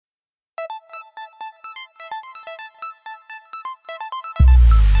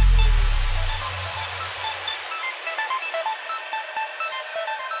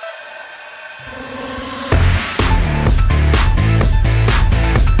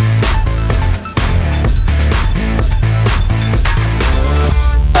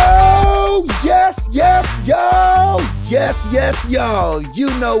Yes, y'all. You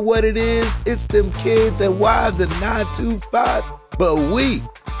know what it is. It's them kids and wives and 925s. But we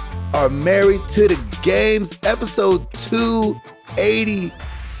are married to the games, episode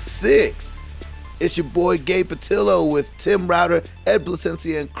 286. It's your boy Gabe Patillo with Tim Router, Ed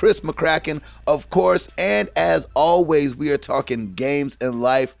Placencia, and Chris McCracken, of course. And as always, we are talking games and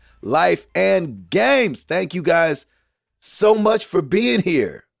life and games. Thank you guys so much for being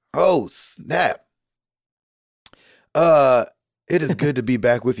here. Oh, snap. It is good to be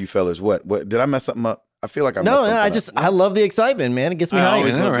back with you fellas. What did I mess something up? I feel like I messed something up. I love the excitement, man. It gets me I hyped.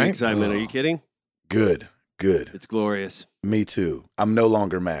 always love the right? excitement. Are you kidding? Good. It's glorious. Me too. I'm no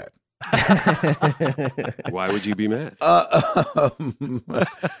longer mad. Why would you be mad? I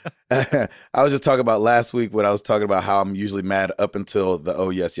was just talking about last week when I was talking about how I'm usually mad up until the oh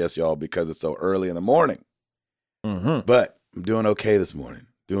yes y'all because it's so early in the morning. Mm-hmm. But I'm doing okay this morning.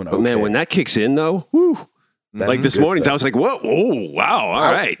 Doing okay. Oh, man, when that kicks in, though, whoo. That's Like this good morning, stuff. I was like, whoa, wow,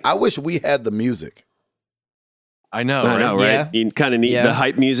 all right. I wish we had the music. I know, I right? know, right? Yeah. You kind of need Yeah. the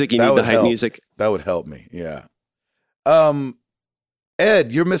hype music. You That need the would hype help. music. That would help me. Yeah.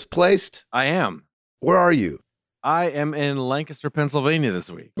 Ed, you're misplaced. I am. Where are you? I am in Lancaster, Pennsylvania this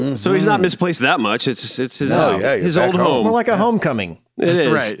week. So he's not misplaced that much. It's his, No, yeah, you're his back old home. home. More like a homecoming. It That's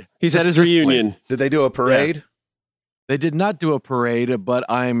is. right. He's at his Just reunion. Did they do a parade? They did not do a parade, but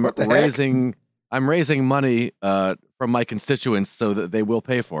I'm What the heck? raising money from my constituents so that they will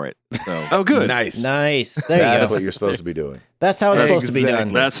pay for it. So Oh, good. Nice. Nice. There you That's go. what you're supposed to be doing. That's how it's supposed to be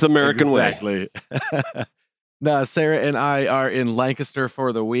done. That's the American way. exactly. No, Sarah and I are in Lancaster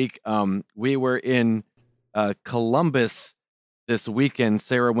for the week. We were in Columbus this weekend.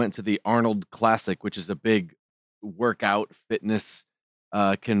 Sarah went to the Arnold Classic, which is a big workout fitness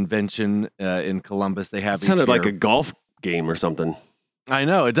convention in Columbus. They have It sounded each like a year. golf game or something. I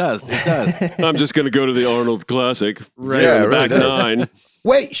know it does. It does. I'm just going to go to the Arnold Classic. Right. Yeah, on the it really back does. nine.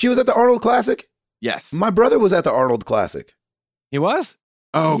 Wait, she was at the Arnold Classic? Yes, My brother was at the Arnold Classic. he was.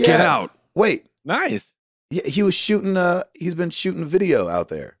 Oh, Yeah. get out. Wait, Nice. yeah, he was shooting. He's been shooting video out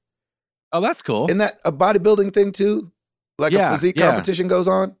there. Oh, that's cool. Isn't that a bodybuilding thing too? Like Yeah, a physique yeah. competition goes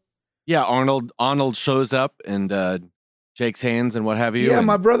on? Yeah, Arnold shows up and shakes hands and what have you. Yeah, and-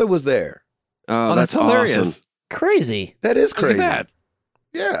 my brother was there. Oh, that's that's hilarious. awesome. Crazy. That is Look crazy. at that.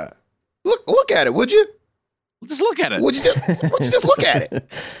 Yeah. Look at it, would you? Just look at it. Would you just look at it?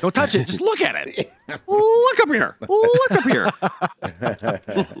 Don't touch it. Just look at it. Look up here. Look up here.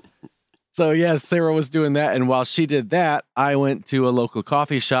 So yeah, Sarah was doing that, and while she did that, I went to a local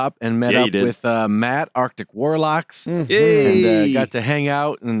coffee shop and met Yeah, you up did. with Matt, Arctic Warlocks, Yay. and got to hang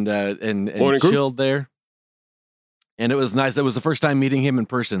out and Morning crew. chilled there. And it was nice. It was the first time meeting him in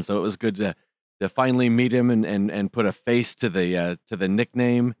person, so it was good to finally meet him and put a face to the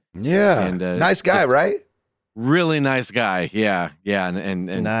nickname. Yeah. And, nice guy, right? Really nice guy. Yeah,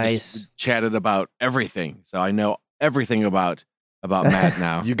 and Nice. just chatted about everything. So I know everything about Matt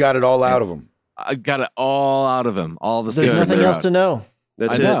now. You got it all out of him. I got it all out of him. All the There's secrets nothing are else out. to know.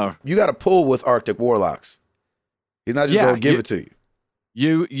 That's I it. know. You got to pull with Arctic Warlocks. He's not just Yeah, going to give it to you.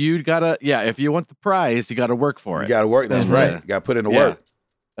 You gotta, if you want the prize, you gotta work for You it. got to work. That's Mhm. right. You got to put in the Yeah. work.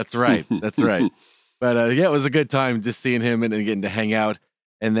 That's right. That's right. But yeah, it was a good time just seeing him and getting to hang out.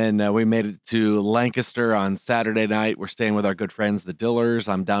 And then we made it to Lancaster on Saturday night. We're staying with our good friends, the Dillers.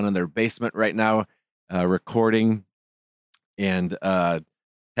 I'm down in their basement right now, recording, and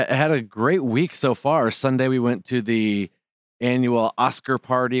had a great week so far. Sunday we went to the annual Oscar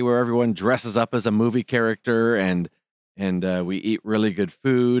party where everyone dresses up as a movie character, and we eat really good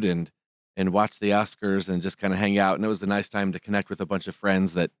food and watch the Oscars and just kind of hang out. And it was a nice time to connect with a bunch of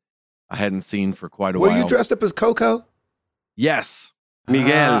friends that I hadn't seen for quite a Were while. you dressed up as Coco? Yes.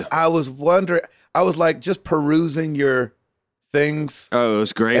 Miguel. I was wondering. I was like just perusing your things. Oh, it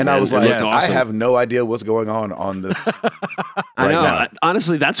was great. And I man. was It like, looked awesome. I have no idea what's going on this. I know. now.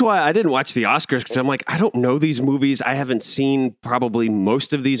 Honestly, that's why I didn't watch the Oscars because I'm like, I don't know these movies. I haven't seen probably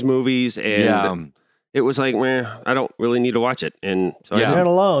most of these movies, and it was like, I don't really need to watch it. And so Yeah. You're not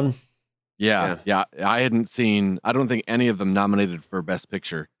alone. Yeah. I hadn't seen, I don't think any of them nominated for Best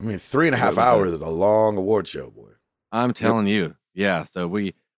Picture. I mean, 3.5 It was hours is a long award show, boy. I'm telling you. Yeah. So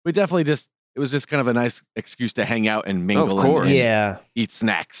we definitely it was just kind of a nice excuse to hang out and mingle course. and Yeah. eat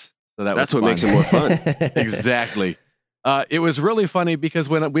snacks. So that's was what fun. makes it more fun. Exactly. It was really funny because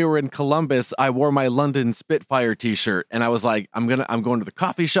when we were in Columbus, I wore my London Spitfire t-shirt and I was like, I'm going to the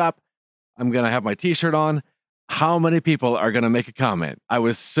coffee shop. I'm going to have my t-shirt on. How many people are going to make a comment? I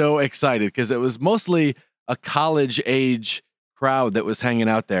was so excited because it was mostly a college age crowd that was hanging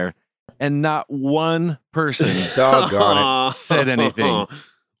out there and not one person Doggone said anything.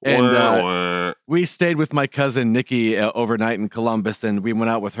 And we stayed with my cousin Nikki overnight in Columbus, and we went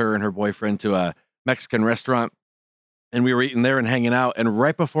out with her and her boyfriend to a Mexican restaurant, and we were eating there and hanging out. And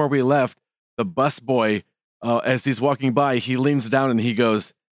right before we left, the busboy, as he's walking by, he leans down and he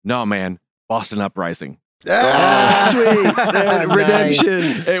goes, "No, man, Boston Uprising." Sweet. Redemption.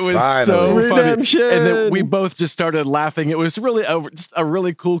 It was so Redemption. funny. And then we both just started laughing. It was really just a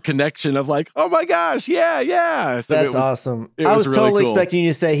really cool connection of like, oh my gosh, yeah. So That's awesome. it I was was really totally cool. expecting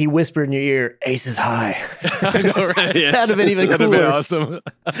you to say he whispered in your ear, "Ace is high." I know, right? Yes. That'd have been even That'd have cooler. been awesome.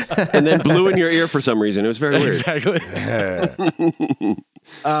 And then blew in your ear for some reason. It was very weird. Exactly.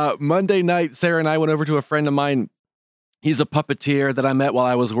 Monday night, Sarah and I went over to a friend of mine. He's a puppeteer that I met while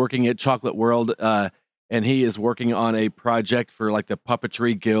I was working at Chocolate World, and he is working on a project for like the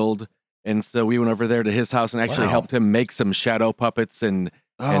Puppetry Guild. And so we went over there to his house and actually helped him make some shadow puppets and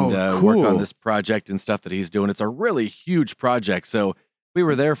work on this project and stuff that he's doing. It's a really huge project. So we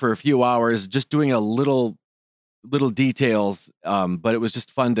were there for a few hours just doing a little details, but it was just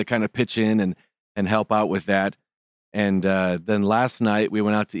fun to kind of pitch in and help out with that. And then last night we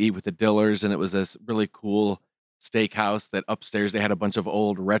went out to eat with the Dillers, and it was this really cool steakhouse that upstairs they had a bunch of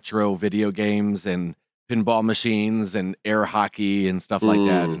old retro video games and pinball machines and air hockey and stuff like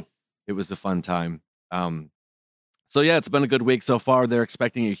that. And it was a fun time. So yeah, it's been a good week so far. They're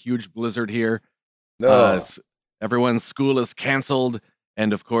expecting a huge blizzard here. Everyone's school is canceled,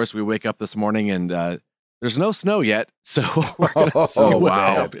 and of course we wake up this morning and there's no snow yet. So we're gonna see what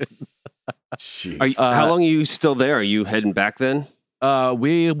happens. Jeez. How long are you still there? Are you heading back then?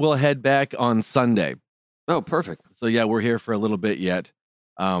 We will head back on Sunday. Oh, perfect. So yeah, we're here for a little bit yet.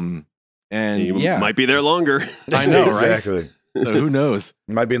 And You yeah, might be there longer. I know, right? Exactly. So who knows?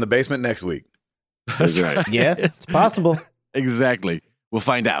 Might be in the basement next week. That's right. Yeah, it's possible. Exactly. We'll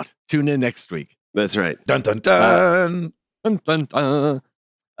find out. Tune in next week. That's right. Dun dun dun. Dun, dun, dun.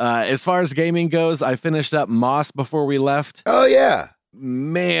 As far as gaming goes, I finished up Moss before we left. Oh yeah.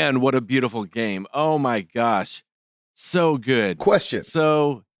 Man, what a beautiful game. Oh my gosh. So good. Question.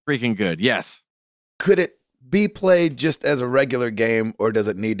 So freaking good. Yes. Could it be played just as a regular game, or does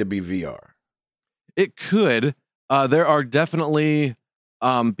it need to be VR? It could. There are definitely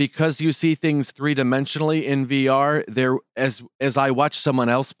because you see things 3-dimensionally in VR. There, as I watch someone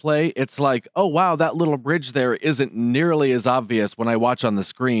else play, it's like, oh wow, that little bridge there isn't nearly as obvious when I watch on the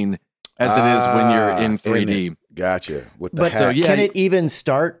screen as it is when you're in 3D. Gotcha. With the But hat. so, yeah, can it even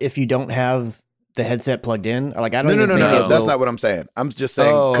start if you don't have the headset plugged in? Like I don't. No. even think it That's will- not what I'm saying. I'm just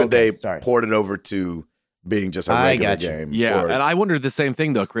saying, Oh, could okay. they Sorry. port it over to being just a I regular gotcha. game? Yeah, Or- and I wondered the same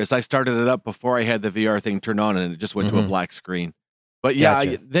thing though, Chris. I started it up before I had the VR thing turned on, and it just went to a Mhm. black screen. But yeah,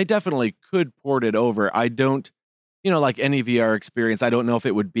 Gotcha. they definitely could port it over. I don't, like any VR experience, I don't know if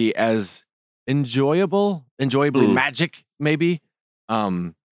it would be as enjoyably magic, maybe.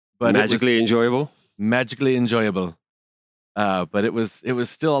 But Magically enjoyable. magically enjoyable. But it was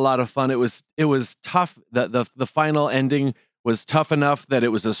still a lot of fun. It was tough. The final ending was tough enough that it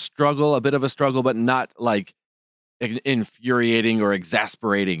was a bit of a struggle, but not like infuriating or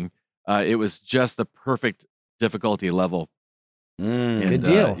exasperating. It was just the perfect difficulty level. Mm. And, Good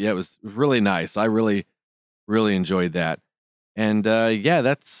deal. yeah, it was really nice. I really, really enjoyed that. And yeah,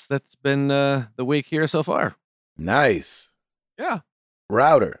 that's been the week here so far. Nice. Yeah.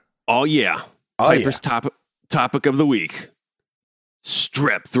 Router. Oh yeah. Oh Piper's topic of the week.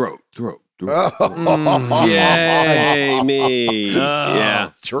 Strep throat. yeah. Yay, me. Yeah.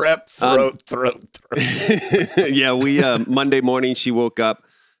 Strep throat. Yeah, we Monday morning she woke up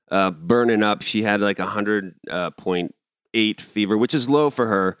burning up. She had like 100.8 fever, which is low for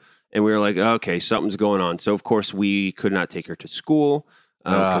her. And we were like, okay, something's going on. So of course we could not take her to school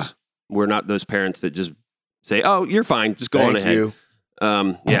because we're not those parents that just say, "Oh, you're fine, just go on Thank ahead." you.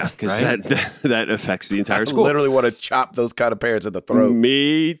 Yeah, because Right? that affects the entire I school. literally want to chop those kind of parents at the throat.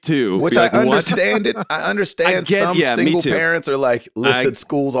 Me too. Which Be I like, "What?" understand it. I understand I get- some yeah, me single too. parents are like, listen,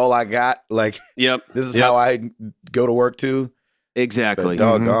 school's all I got. Like, Yep. this is Yep. how I go to work too. Exactly. But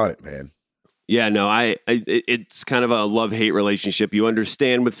doggone it, man. Yeah, no, it's kind of a love-hate relationship. You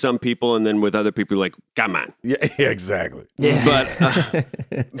understand with some people, and then with other people, you're like, come on. Yeah, exactly. Yeah.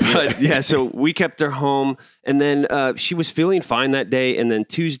 But yeah, so we kept her home, and then she was feeling fine that day, and then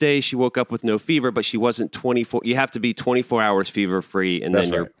Tuesday she woke up with no fever, but she wasn't 24. You have to be 24 hours fever-free, and That's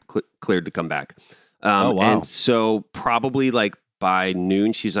then you're cleared to come back. Oh, wow. And so probably like by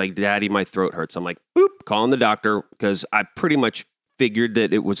noon, she's like, "Daddy, my throat hurts." I'm like, boop, calling the doctor, because I pretty much figured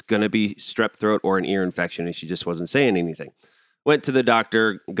that it was going to be strep throat or an ear infection, and she just wasn't saying anything. Went to the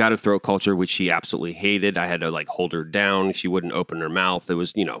doctor, got a throat culture, which she absolutely hated. I had to like hold her down. She wouldn't open her mouth. It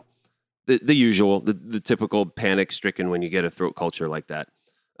was, the usual, the typical panic stricken when you get a throat culture like that.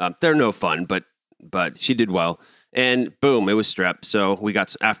 They're no fun, but she did well. And boom, it was strep. So we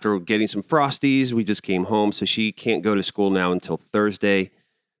got, after getting some Frosties, we just came home. So she can't go to school now until Thursday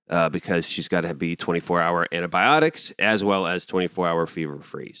because she's got to be 24-hour antibiotics as well as 24-hour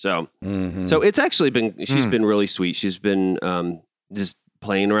fever-free. So so it's actually been, she's been really sweet. She's been just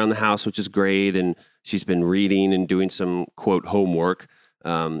playing around the house, which is great. And she's been reading and doing some, quote, homework.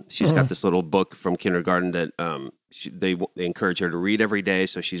 She's got this little book from kindergarten that they encourage her to read every day.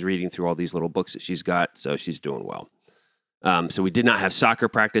 So she's reading through all these little books that she's got. So she's doing well. So we did not have soccer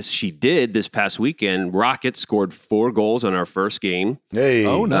practice. She did this past weekend. Rocket scored 4 goals on our first game. Hey.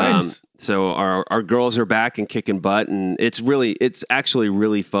 Oh, nice. So our girls are back and kicking butt. And it's actually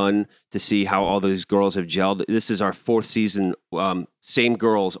really fun to see how all those girls have gelled. This is our 4th season, same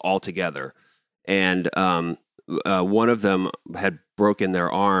girls all together. And one of them had broken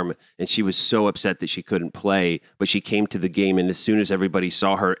their arm, and she was so upset that she couldn't play, but she came to the game, and as soon as everybody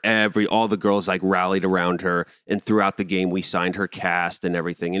saw her, all the girls like rallied around her, and throughout the game we signed her cast and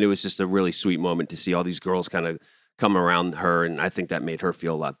everything, and it was just a really sweet moment to see all these girls kind of come around her, and I think that made her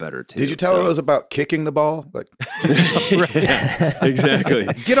feel a lot better too. Did you tell her it was about kicking the ball? Like, Yeah, exactly.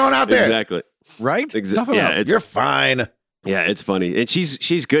 Get on out there. Exactly. Right? Tough it up. You're fine. Yeah, it's funny, and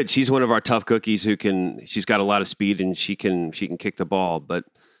she's good. She's one of our tough cookies she's got a lot of speed, and she can kick the ball. But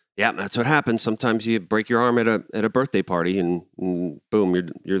yeah, that's what happens. Sometimes you break your arm at a birthday party, and boom,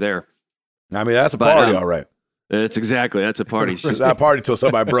 you're there. I mean, that's a party, all right. That's a party. It's not a party until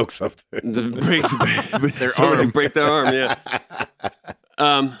somebody broke something. Somebody break their arm. Yeah.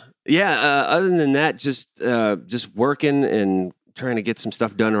 Other than that, just working and trying to get some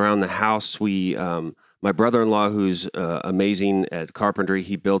stuff done around the house. My brother-in-law, who's amazing at carpentry,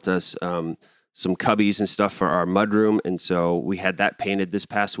 he built us some cubbies and stuff for our mudroom, and so we had that painted this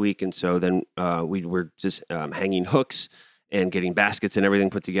past week. And so then we were just hanging hooks and getting baskets and everything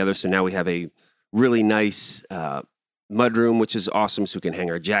put together. So now we have a really nice mudroom, which is awesome. So we can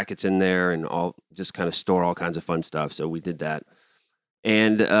hang our jackets in there and all, just kind of store all kinds of fun stuff. So we did that.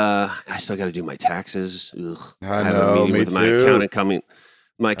 And I still got to do my taxes. Ugh. I have know, a meeting me with too. my accountant coming.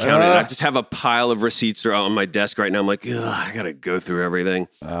 My accountant, I just have a pile of receipts on my desk right now. I'm like, I got to go through everything,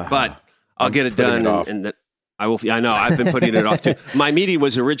 but I'll get it done. And then I will. I know I've been putting it off too. My meeting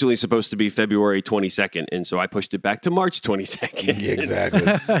was originally supposed to be February 22nd, and so I pushed it back to March 22nd. Exactly.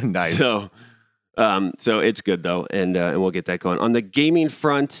 Nice. So it's good though, and we'll get that going. On the gaming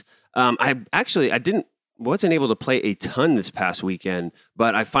front, I wasn't able to play a ton this past weekend,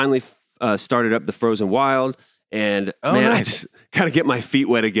 but I finally started up the Frozen Wild. And man, I just got to get my feet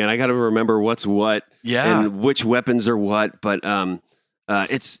wet again. I got to remember what's what and which weapons are what. But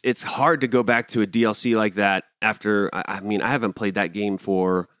it's hard to go back to a DLC like that after, I mean, I haven't played that game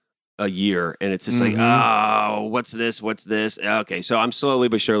for a year. And it's just like, oh, what's this? What's this? Okay, so I'm slowly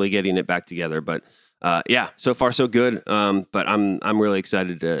but surely getting it back together. But yeah, so far so good. But I'm really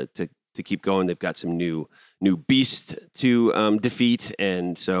excited to keep going. They've got some new beast to defeat,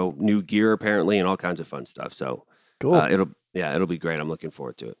 and so new gear apparently, and all kinds of fun stuff. So Cool. It'll be great. I'm looking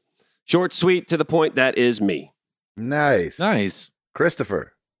forward to it. Short, sweet, to the point. That is me. Nice.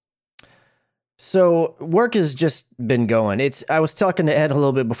 Christopher. So work has just been going. I was talking to Ed a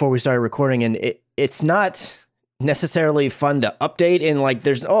little bit before we started recording, and it's not necessarily fun to update. And like,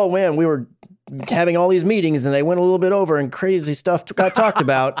 man, we were having all these meetings and they went a little bit over and crazy stuff got talked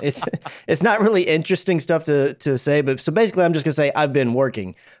about. It's not really interesting stuff to say, but so basically I'm just gonna say I've been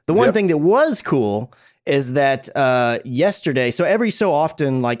working. The one thing that was cool is that yesterday, so every so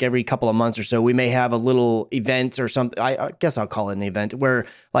often, like every couple of months or so, we may have a little event or something. I guess I'll call it an event where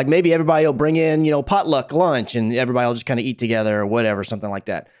like maybe everybody will bring in, potluck lunch and everybody will just kind of eat together or whatever, something like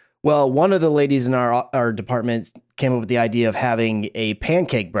that. Well, one of the ladies in our department came up with the idea of having a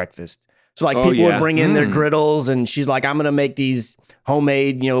pancake breakfast. So like people would bring in their griddles, and she's like, I'm going to make these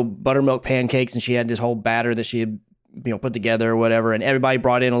homemade, buttermilk pancakes. And she had this whole batter that she had, put together or whatever. And everybody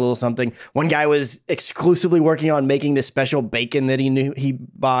brought in a little something. One guy was exclusively working on making this special bacon that he knew he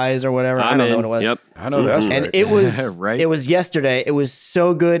buys or whatever. I don't know what it was. Yep. I know that's right. And it was Right. It was yesterday. It was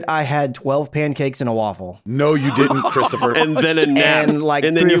so good. I had 12 pancakes and a waffle. No, you didn't, Christopher. And then a nap. And like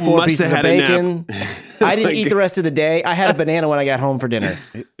and then 3 or you 4 must pieces have of had a bacon. I didn't eat the rest of the day. I had a banana when I got home for dinner.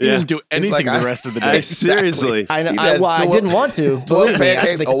 You didn't do anything like the rest of the day. Seriously. I know. He said I didn't want to. 12 Believe me,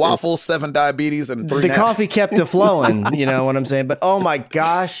 pancakes, a waffle, 7 diabetes, and 3 the naps. coffee kept it flowing. You know what I'm saying? But oh my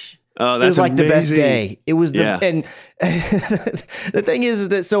gosh. Oh, It that's was like the best amazing. day. It was and the thing is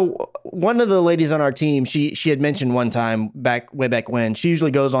that so one of the ladies on our team, she had mentioned one time way back when, she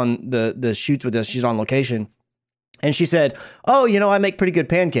usually goes on the shoots with us. She's on location, and she said, "Oh, I make pretty good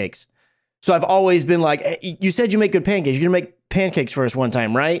pancakes." So I've always been like, hey, "You said you make good pancakes. You're gonna make pancakes first one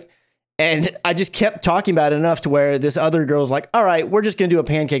time, right? And I just kept talking about it enough to where this other girl's like, all right, we're just going to do a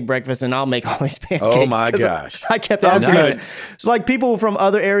pancake breakfast and I'll make all these pancakes. Oh my gosh. I kept Sounds asking. good. So like people from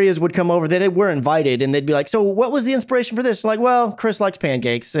other areas would come over that were invited and they'd be like, so what was the inspiration for this? Like, well, Chris likes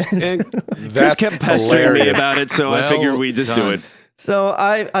pancakes. And Chris That's kept pestering me hilarious. about it, so I Well figured we just do done. it. So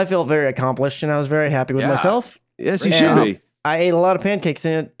I felt very accomplished and I was very happy with Yeah. myself. Yes, you And should be. I ate a lot of pancakes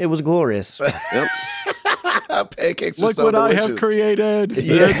and it was glorious. Yep. Pancakes were Look so what I delicious. have created.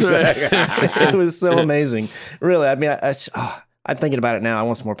 Yeah, That's right. exactly. It was so amazing. Really, I mean, I'm thinking about it now. I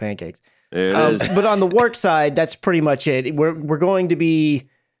want some more pancakes. There it is. But on the work side, that's pretty much it. We're going to be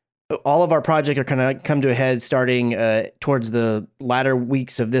all of our projects are going to come to a head starting towards the latter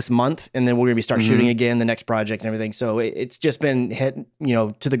weeks of this month, and then we're going to be start shooting again the next project and everything. So it's just been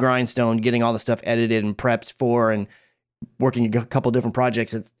to the grindstone, getting all the stuff edited and prepped for, and working a couple different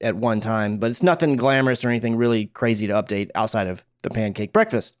projects at one time. But it's nothing glamorous or anything really crazy to update outside of the pancake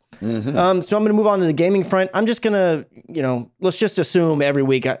breakfast. So I'm going to move on to the gaming front. I'm just going to, let's just assume every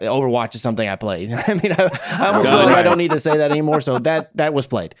week Overwatch is something I played. I mean, I almost feel like I don't need to say that anymore. So that was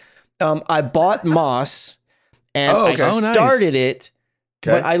played. I bought Moss and Oh, okay. I Oh, nice. started it,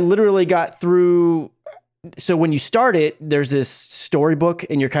 Okay. but I literally got through. So when you start it, there's this storybook,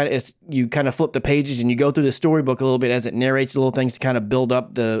 and you kind of flip the pages and you go through the storybook a little bit as it narrates the little things to kind of build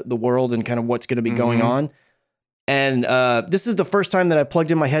up the world and kind of what's going to be going on. And this is the first time that I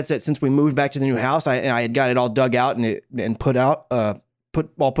plugged in my headset since we moved back to the new house. I had got it all dug out and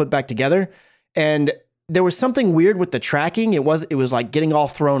put back together. And there was something weird with the tracking. It was like getting all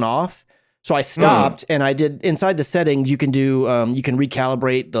thrown off. So I stopped and I did inside the settings. You can do you can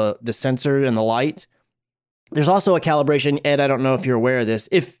recalibrate the sensor and the light. There's also a calibration, Ed. I don't know if you're aware of this.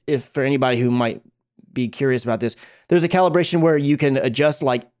 If for anybody who might be curious about this, there's a calibration where you can adjust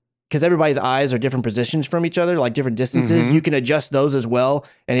because everybody's eyes are different positions from each other, like different distances. You can adjust those as well,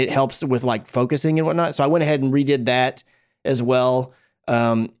 and it helps with like focusing and whatnot. So I went ahead and redid that as well.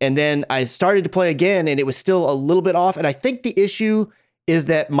 And then I started to play again, and it was still a little bit off. And I think the issue is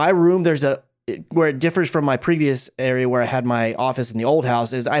that my room, where it differs from my previous area where I had my office in the old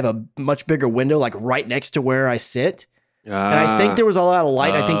house, is I have a much bigger window, like right next to where I sit. And I think there was a lot of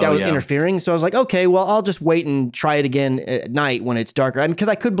light. I think that was interfering. So I was like, okay, well, I'll just wait and try it again at night when it's darker. I mean, because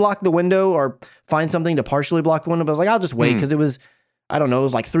I could block the window or find something to partially block the window. But I was like, I'll just wait because it was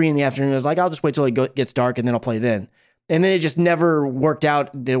like 3 PM. I was like, I'll just wait till it gets dark and then I'll play then. And then it just never worked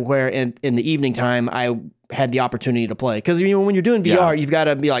out where in the evening time I had the opportunity to play. Because when you're doing VR, you've got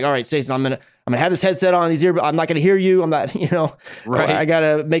to be like, all right, Stacey, I'm gonna have this headset on, these earbuds. I'm not gonna hear you. I'm not, Right. I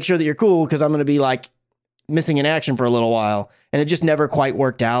gotta make sure that you're cool because I'm gonna be like missing in action for a little while. And it just never quite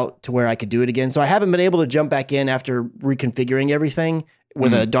worked out to where I could do it again. So I haven't been able to jump back in after reconfiguring everything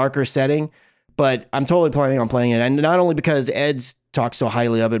with a darker setting. But I'm totally planning on playing it. And not only because Ed's talked so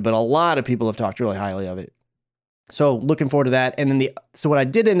highly of it, but a lot of people have talked really highly of it. So looking forward to that. And then so what I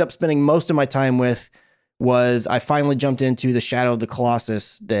did end up spending most of my time with was I finally jumped into the Shadow of the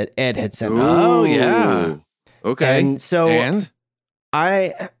Colossus that Ed had sent me. Oh, yeah. Ooh. Okay. And so And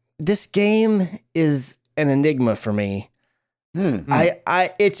this game is an enigma for me.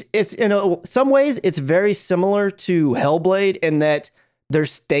 It's in some ways it's very similar to Hellblade in that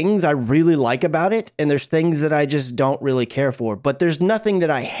there's things I really like about it and there's things that I just don't really care for, but there's nothing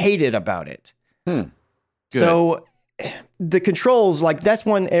that I hated about it. So the controls, like that's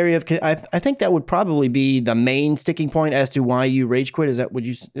one area of I think that would probably be the main sticking point as to why you rage quit. Is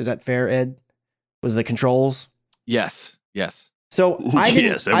that fair, Ed? Was the controls? yes. So I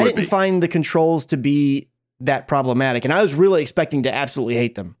Yes, it would didn't be. find the controls to be that problematic, and I was really expecting to absolutely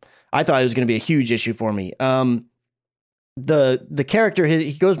hate them. I thought it was going to be a huge issue for me. The character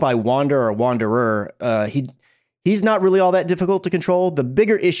he goes by Wander or Wanderer. He's not really all that difficult to control. The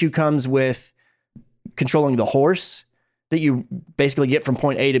bigger issue comes with controlling the horse that you basically get from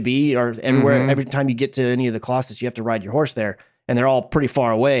point A to B or everywhere. Every time you get to any of the Colossus, you have to ride your horse there, and they're all pretty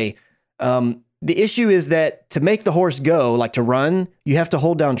far away. The issue is that to make the horse go, like to run, you have to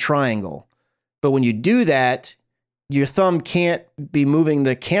hold down triangle. But when you do that, your thumb can't be moving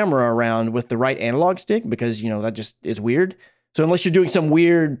the camera around with the right analog stick because, that just is weird. So unless you're doing some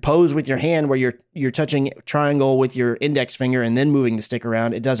weird pose with your hand where you're touching triangle with your index finger and then moving the stick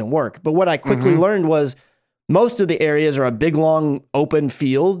around, it doesn't work. But what I quickly learned was most of the areas are a big, long, open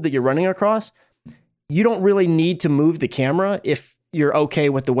field that you're running across. You don't really need to move the camera if you're okay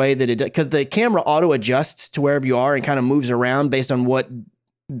with the way that it does, because the camera auto adjusts to wherever you are and kind of moves around based on what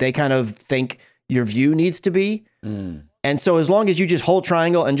they kind of think your view needs to be. And so as long as you just hold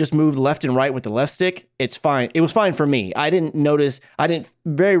triangle and just move left and right with the left stick, it's fine. It was fine for me.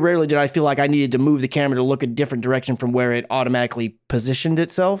 Very rarely did I feel like I needed to move the camera to look a different direction from where it automatically positioned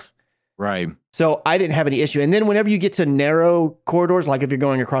itself. Right. So I didn't have any issue. And then whenever you get to narrow corridors, like if you're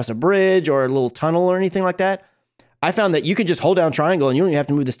going across a bridge or a little tunnel or anything like that, I found that you can just hold down triangle and you don't even have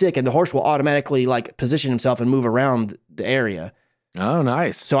to move the stick, and the horse will automatically like position himself and move around the area. Oh,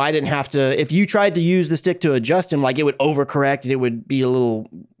 nice. So I didn't have to, if you tried to use the stick to adjust him, like it would overcorrect and it would be a little,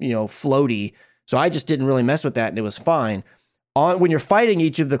 floaty. So I just didn't really mess with that and it was fine. When you're fighting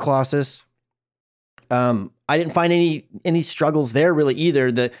each of the Colossus, I didn't find any struggles there really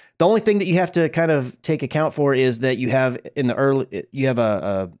either. The only thing that you have to kind of take account for is that you have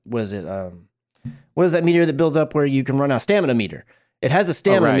what is that meter that builds up where you can run a stamina meter? It has a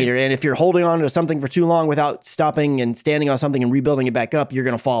stamina meter, and if you're holding on to something for too long without stopping and standing on something and rebuilding it back up, you're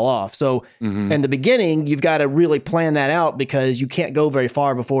going to fall off. So in the beginning, you've got to really plan that out because you can't go very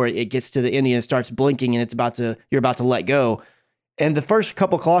far before it gets to the ending and it starts blinking and you're about to let go. And the first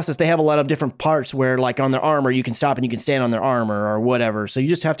couple Colossus, they have a lot of different parts where, like on their armor, you can stop and you can stand on their armor or whatever. So you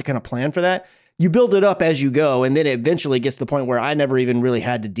just have to kind of plan for that. You build it up as you go, and then it eventually gets to the point where I never even really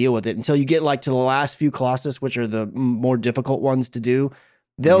had to deal with it until you get like to the last few Colossus, which are the more difficult ones to do.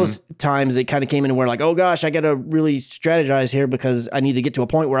 Those times it kind of came in where like, oh gosh, I got to really strategize here because I need to get to a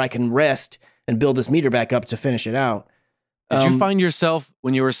point where I can rest and build this meter back up to finish it out. Did you find yourself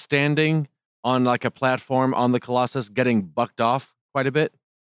when you were standing on like a platform on the Colossus getting bucked off quite a bit?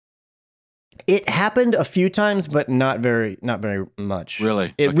 It happened a few times, but not very much.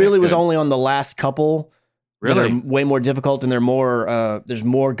 Really? It really was only on the last couple that Really? are way more difficult and there's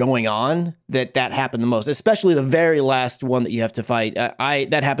more going on that happened the most, especially the very last one that you have to fight.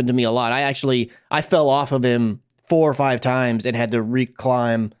 That happened to me a lot. I fell off of him 4 or 5 times and had to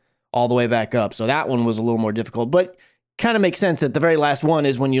reclimb all the way back up. So that one was a little more difficult, but kind of makes sense that the very last one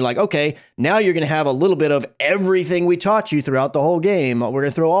is when you're like, okay, now you're going to have a little bit of everything we taught you throughout the whole game. We're going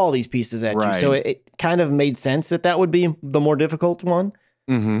to throw all these pieces at you. So it kind of made sense that would be the more difficult one.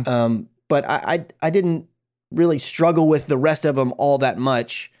 But I didn't really struggle with the rest of them all that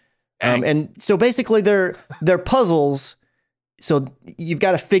much. And so basically they're puzzles. So you've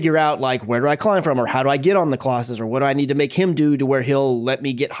got to figure out like, where do I climb from, or how do I get on the Colossus, or what do I need to make him do to where he'll let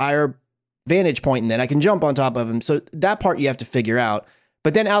me get higher vantage point and then I can jump on top of him. So that part you have to figure out.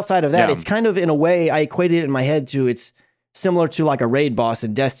 But then outside of that, it's kind of, in a way, I equated it in my head to, it's similar to like a raid boss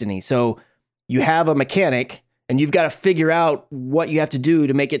in Destiny. So you have a mechanic and you've got to figure out what you have to do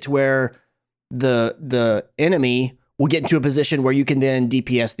to make it to where the enemy will get into a position where you can then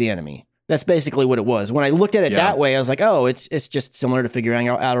DPS the enemy. That's basically what it was. When I looked at it that way, I was like, oh, it's just similar to figuring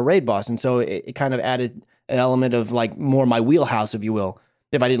out a raid boss. And so it kind of added an element of like more my wheelhouse, if you will.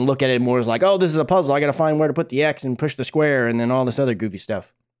 If I didn't look at it more as like, oh, this is a puzzle, I got to find where to put the X and push the square and then all this other goofy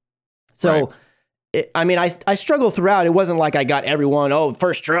stuff. So, I struggled throughout. It wasn't like I got everyone,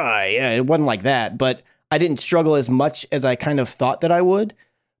 first try. Yeah, it wasn't like that. But I didn't struggle as much as I kind of thought that I would.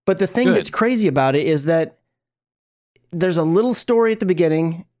 But the thing that's crazy about it is that there's a little story at the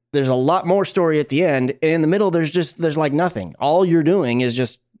beginning. There's a lot more story at the end. And in the middle, there's like nothing. All you're doing is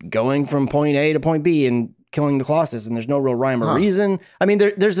just going from point A to point B and killing the Colossus, and there's no real rhyme or reason. I mean,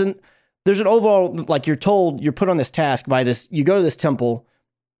 there's an overall, like, you're put on this task by this, you go to this temple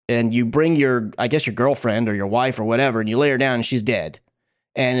and you bring your girlfriend or your wife or whatever, and you lay her down and she's dead.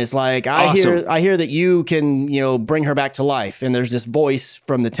 And it's like, I hear that you can, bring her back to life. And there's this voice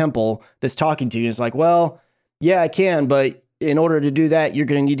from the temple that's talking to you. It's like, well, yeah, I can, but in order to do that, you're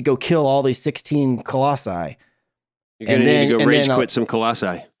going to need to go kill all these 16 Colossi. You're going to need to go rage quit some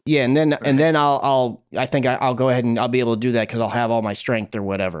Colossi. Yeah, and then I'll go ahead and I'll be able to do that because I'll have all my strength or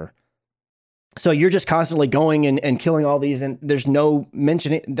whatever. So you're just constantly going and killing all these, and there's no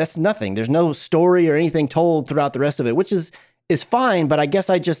mentioning. That's nothing. There's no story or anything told throughout the rest of it, which is fine. But I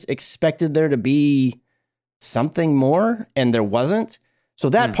guess I just expected there to be something more, and there wasn't. So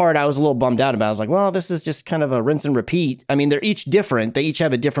that part I was a little bummed out about. I was like, well, this is just kind of a rinse and repeat. I mean, they're each different. They each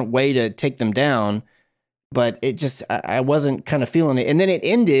have a different way to take them down. But it just, I wasn't kind of feeling it. And then it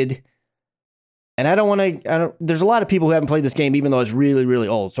ended, and there's a lot of people who haven't played this game, even though it's really, really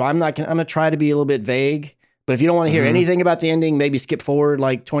old. So I'm going to try to be a little bit vague. But if you don't want to hear anything about the ending, maybe skip forward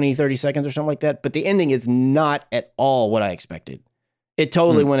like 20, 30 seconds or something like that. But the ending is not at all what I expected. It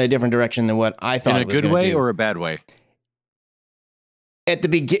totally went a different direction than what I thought it was going to do. In a good way or a bad way? At the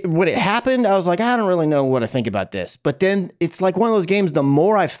beginning, when it happened, I was like, I don't really know what to think about this. But then it's like one of those games, the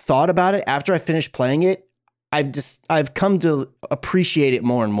more I've thought about it after I finished playing it, I've come to appreciate it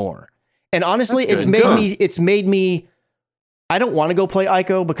more and more. And honestly, it's made me, I don't want to go play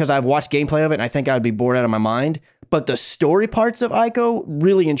Ico because I've watched gameplay of it and I think I would be bored out of my mind. but the story parts of Ico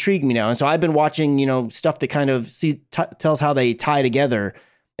really intrigue me now. And so I've been watching, stuff that kind of tells how they tie together.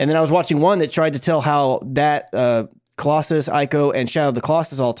 And then I was watching one that tried to tell how that Colossus, Ico, and Shadow of the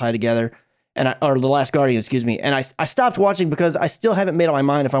Colossus all tie together, or The Last Guardian, excuse me. And I stopped watching because I still haven't made up my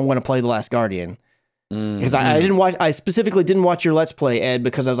mind if I want to play The Last Guardian. Because I specifically didn't watch your Let's Play, Ed,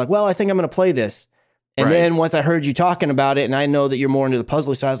 because I was like, well, I think I'm going to play this. And then once I heard you talking about it, and I know that you're more into the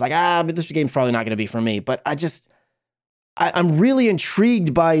puzzle, so I was like, but this game's probably not going to be for me. But I'm really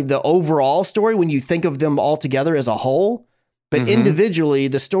intrigued by the overall story when you think of them all together as a whole. But individually,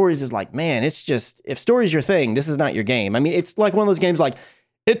 the stories is like, man, it's just, if story's your thing, this is not your game. I mean, it's like one of those games like,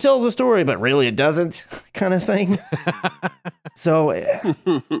 it tells a story, but really it doesn't kind of thing. So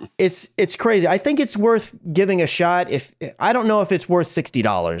it's crazy. I think it's worth giving a shot. I don't know if it's worth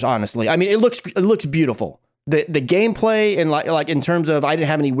 $60, honestly. I mean, it looks beautiful. The gameplay and like in terms of, I didn't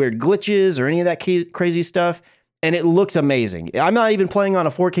have any weird glitches or any of that crazy stuff. And it looks amazing. I'm not even playing on a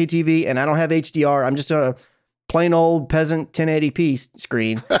 4K TV and I don't have HDR. I'm just a plain old peasant 1080p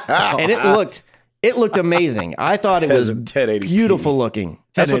screen. And it looked amazing. I thought it was 1080p. Beautiful looking.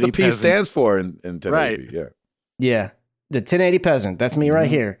 That's what the P peasant. stands for in 1080p. Right. Yeah. Yeah. The 1080 peasant. That's me right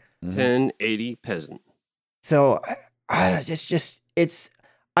here. 1080 peasant. So I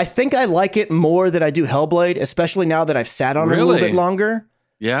think I like it more than I do Hellblade, especially now that I've sat on it a little bit longer.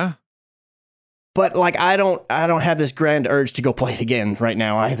 Yeah. But like I don't have this grand urge to go play it again right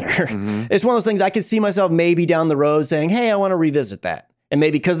now either. It's one of those things I could see myself maybe down the road saying, hey, I want to revisit that. And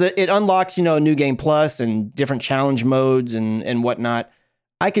maybe because it unlocks, a new game plus and different challenge modes and whatnot.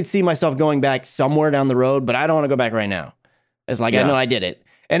 I could see myself going back somewhere down the road, but I don't want to go back right now. It's like, I know I did it.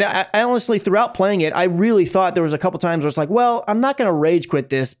 And I honestly, throughout playing it, I really thought there was a couple times where it's like, well, I'm not going to rage quit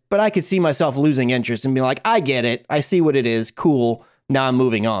this, but I could see myself losing interest and be like, I get it. I see what it is. Cool. Now I'm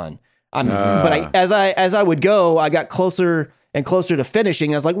moving on. But as I would go, I got closer and closer to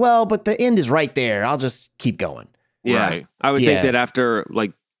finishing. I was like, well, but the end is right there. I'll just keep going. Yeah. Right. I would think that after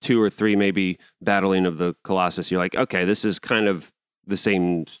like 2 or 3 maybe battling of the Colossus, you're like, okay, this is kind of the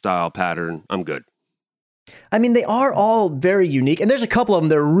same style pattern. I'm good. I mean, they are all very unique, and there's a couple of them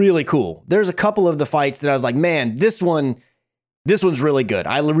that are really cool. There's a couple of the fights that I was like, man, this one's really good.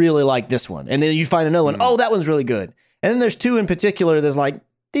 I really like this one. And then you find another one, oh, that one's really good. And then there's 2 in particular that's like,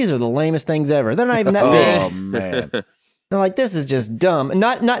 these are the lamest things ever. They're not even that big. Oh, man. They're like, this is just dumb.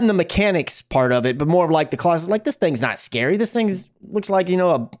 Not in the mechanics part of it, but more of like the Colossus. Like, this thing's not scary. This thing looks like,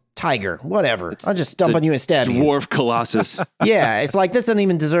 a tiger. Whatever. I'll just stomp on you and stab you. Dwarf Colossus. Yeah, it's like, this doesn't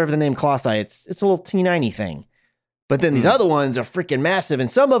even deserve the name Colossi. It's a little teeny thing. But then these other ones are freaking massive,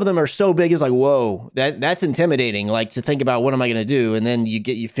 and some of them are so big, it's like, whoa, that's intimidating. Like, to think about what am I going to do, and then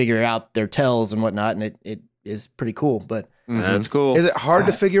you figure out their tells and whatnot, and it is pretty cool. But That's cool. Is it hard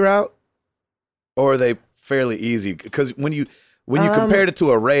to figure out, or are they fairly easy? Because when you compared it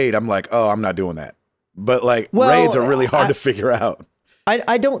to a raid, I'm like, oh, I'm not doing that. But like raids are really hard to figure out.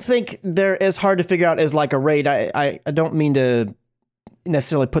 I don't think they're as hard to figure out as like a raid. I don't mean to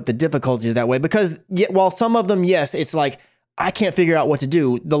necessarily put the difficulties that way, because while some of them, yes, it's like I can't figure out what to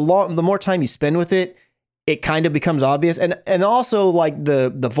do. The more time you spend with it, it kind of becomes obvious. And also like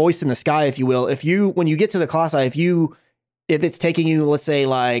the voice in the sky, if you will. When you get to the Colossi, if it's taking you, let's say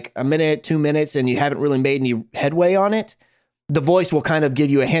like a minute, 2 minutes, and you haven't really made any headway on it, the voice will kind of give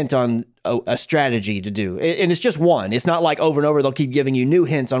you a hint on a strategy to do. And it's just one. It's not like over and over they'll keep giving you new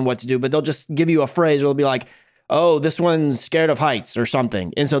hints on what to do, but they'll just give you a phrase, or they'll be like, oh, this one's scared of heights or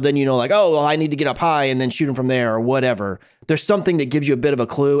something. And so then like, oh, well, I need to get up high and then shoot him from there or whatever. There's something that gives you a bit of a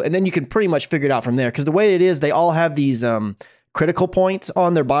clue, and then you can pretty much figure it out from there. Because the way it is, they all have these critical points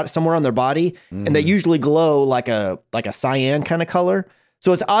on their body, somewhere on their body, and they usually glow like a cyan kind of color.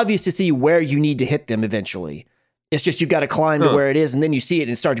 So it's obvious to see where you need to hit them eventually. It's just you've got to climb to where it is, and then you see it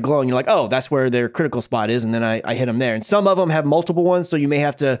and it starts glowing. You're like, oh, that's where their critical spot is, and then I hit them there. And some of them have multiple ones, so you may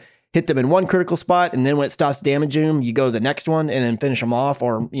have to hit them in one critical spot, and then when it stops damaging them, you go to the next one and then finish them off,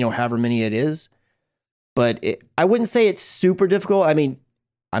 or however many it is. But I wouldn't say it's super difficult. I mean,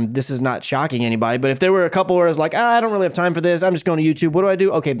 this is not shocking anybody, but if there were a couple where I was like, I don't really have time for this, I'm just going to YouTube. What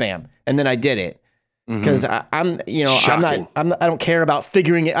do? Okay, bam, and then I did it. Because I don't care about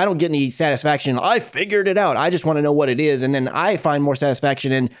figuring it. I don't get any satisfaction. I figured it out. I just want to know what it is. And then I find more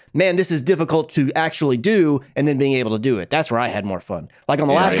satisfaction in, man, this is difficult to actually do, and then being able to do it. That's where I had more fun. Like on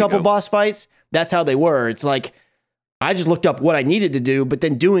the last couple boss fights, that's how they were. It's like, I just looked up what I needed to do, but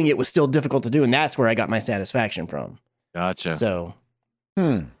then doing it was still difficult to do. And that's where I got my satisfaction from. Gotcha. So,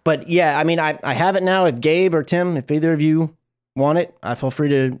 but yeah, I mean, I have it now. If Gabe or Tim, if either of you want it, I feel free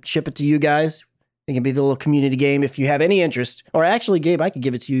to ship it to you guys. It can be the little community game if you have any interest. Or actually, Gabe, I could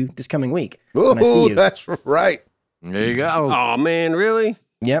give it to you this coming week. Oh, that's right. There you go. Oh man, really?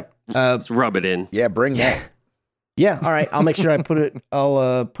 Yep. Let's rub it in. Yeah, bring that. Yeah. All right. I'll make sure I put it.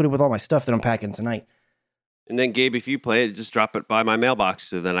 I'll put it with all my stuff that I'm packing tonight. And then, Gabe, if you play it, just drop it by my mailbox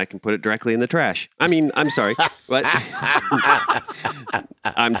so then I can put it directly in the trash. I mean, I'm sorry, but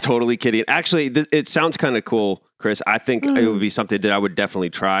I'm totally kidding. Actually, it sounds kind of cool, Chris. I think it would be something that I would definitely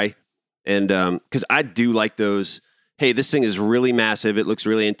try. And because I do like those, hey, this thing is really massive. It looks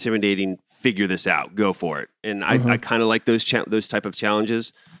really intimidating. Figure this out. Go for it. And I kind of like those type of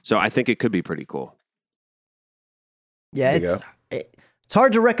challenges. So I think it could be pretty cool. Yeah, it's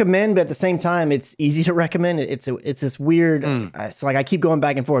hard to recommend, but at the same time, it's easy to recommend. It's this weird. It's like I keep going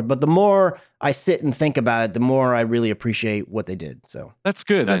back and forth, but the more I sit and think about it, the more I really appreciate what they did. So That's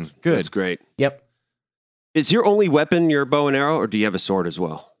good. Then good. That's great. yep, Is your only weapon your bow and arrow, or do you have a sword as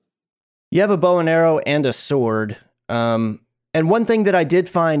well? you have a bow and arrow and a sword. And one thing that I did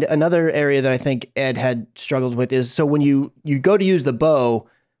find, another area that I think Ed had struggles with is, so when you go to use the bow,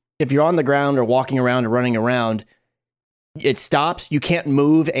 if you're on the ground or walking around or running around, it stops. You can't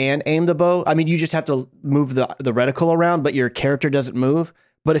move and aim the bow. I mean, you just have to move the reticle around, but your character doesn't move.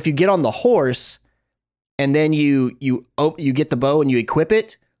 But if you get on the horse and then you get the bow and you equip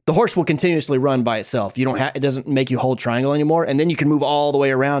it, the horse will continuously run by itself. You don't it doesn't make you hold triangle anymore, and then you can move all the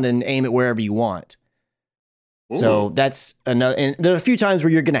way around and aim it wherever you want. Ooh. So that's another. And there are a few times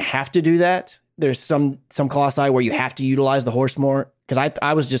where you're going to have to do that. There's some colossi where you have to utilize the horse more. Because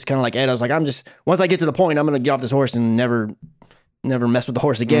I was just kind of like Ed. I was like, once I get to the point, I'm going to get off this horse and never mess with the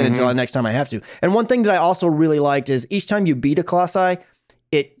horse again until the next time I have to. And one thing that I also really liked is each time you beat a colossi,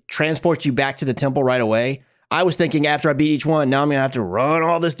 it transports you back to the temple right away. I was thinking after I beat each one, now I'm going to have to run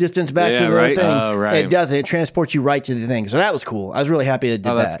all this distance back to the right. thing. Oh, right. It doesn't. It transports you right to the thing. So that was cool. I was really happy it did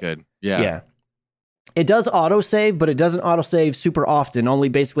that. That's good. Yeah. It does autosave, but it doesn't autosave super often, only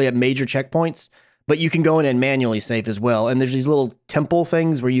basically at major checkpoints. But you can go in and manually save as well. And there's these little temple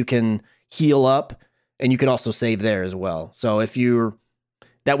things where you can heal up, and you can also save there as well. So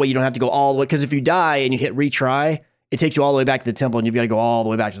that way you don't have to go all the way, because if you die and you hit retry, it takes you all the way back to the temple, and you've got to go all the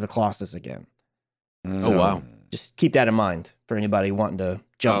way back to the Colossus again. Oh, wow. Just keep that in mind for anybody wanting to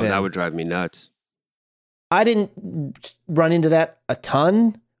jump in. That would drive me nuts. I didn't run into that a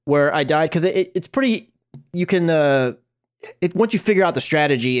ton where I died, because it's pretty, you can, once you figure out the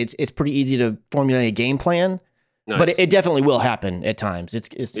strategy, it's pretty easy to formulate a game plan, Nice. but it definitely will happen at times.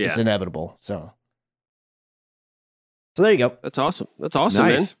 It's inevitable. So there you go. That's awesome. That's awesome,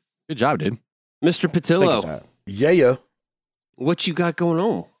 Nice. man. Good job, dude. Mr. Thank you, Patillo, Scott. Yeah. what you got going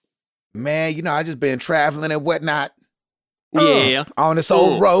on? Man, I just been traveling and whatnot Yeah. on this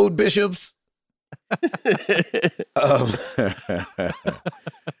old road, Bishops.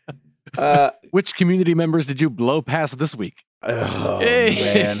 Which community members did you blow past this week? Oh, Hey.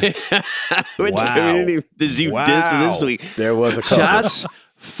 man. Which Wow. community did you diss this week? There was a couple. Shots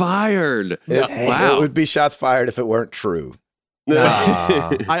fired. Wow. It would be shots fired if it weren't true.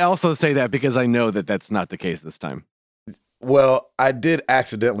 I also say that because I know that that's not the case this time. Well, I did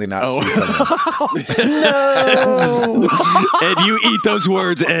accidentally not see something. No. Ed, you eat those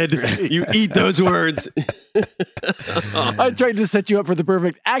words, Ed. You eat those words. I tried to set you up for the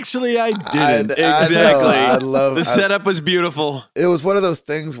perfect. Actually, I didn't. Exactly. I love The setup was beautiful. It was one of those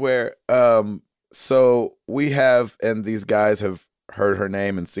things where, so we have, and these guys have heard her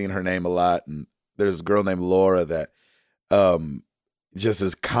name and seen her name a lot. And there's a girl named Laura that, just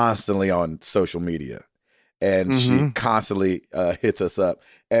is constantly on social media. And she constantly hits us up.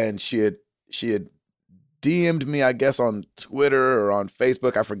 And she had DM'd me, I guess, on Twitter or on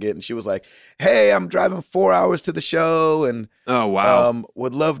Facebook, I forget. And she was like, "Hey, I'm driving 4 hours to the show, and Oh, wow.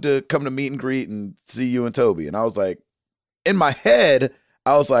 would love to come to meet and greet and see you and Toby." And I was like, in my head,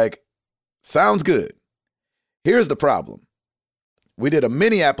 I was like, sounds good. Here's the problem. We did a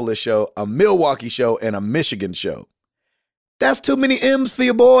Minneapolis show, a Milwaukee show, and a Michigan show. That's too many M's for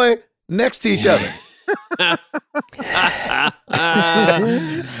your boy next to each other. Oh,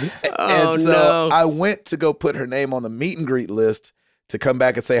 And so no. I went to go put her name on the meet and greet list to come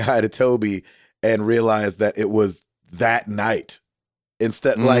back and say hi to Toby, and realized that it was that night.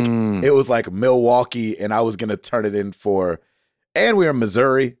 Instead, like, it was like Milwaukee, and I was going to turn it in for, and we were in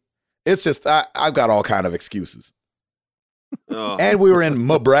Missouri. It's just, I've got all kind of excuses. Oh. And we were in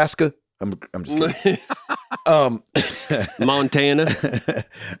Nebraska. I'm just kidding. Montana.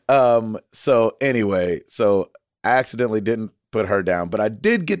 So anyway, I accidentally didn't put her down, but I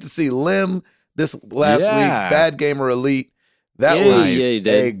did get to see Lim this last week, Bad Gamer Elite. That was you a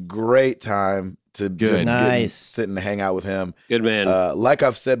did. great time to just Nice. sit and hang out with him. Good man. Like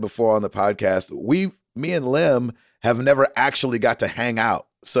I've said before on the podcast, me and Lim have never actually got to hang out.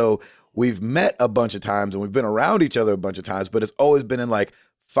 So we've met a bunch of times and we've been around each other a bunch of times, but it's always been in like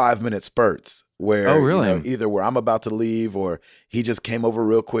 5-minute spurts where Oh, really? Either where I'm about to leave or he just came over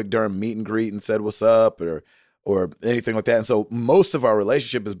real quick during meet and greet and said what's up or anything like that. And so most of our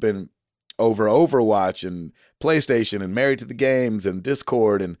relationship has been over Overwatch and PlayStation and Married to the Games and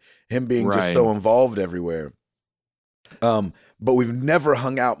Discord and him being just Right. so involved everywhere. But we've never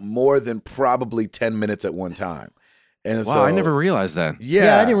hung out more than probably 10 minutes at one time. And Wow, so I never realized that.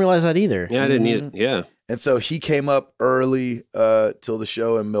 Yeah, I didn't realize that either. Yeah, I didn't either. Yeah. And so he came up early till the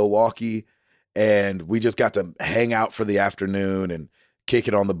show in Milwaukee, and we just got to hang out for the afternoon and kick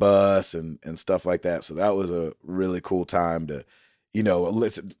it on the bus and stuff like that. So that was a really cool time to,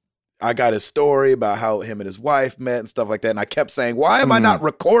 listen. I got his story about how him and his wife met and stuff like that. And I kept saying, why am I not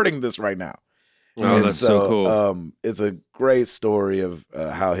recording this right now? Oh, And that's so cool. It's a great story of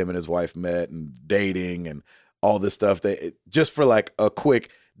how him and his wife met and dating and all this stuff. Just for like a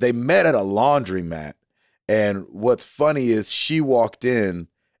quick, they met at a laundromat. And what's funny is she walked in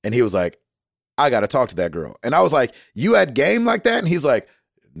and he was like, I got to talk to that girl. And I was like, you had game like that? And he's like,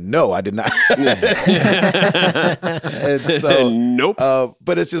 no, I did not. And so, nope.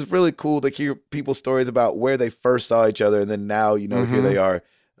 but it's just really cool to hear people's stories about where they first saw each other. And then now, here they are,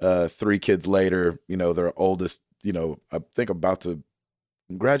 3 kids later, their oldest, I think about to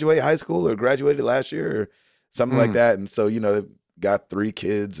graduate high school or graduated last year or something like that. And so, they've got 3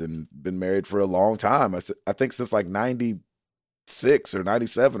 kids and been married for a long time. I think since like 96 or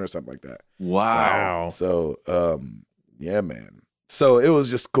 97 or something like that. Wow. So, yeah, man. So it was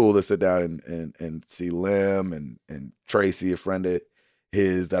just cool to sit down and see Lim and Tracy, a friend of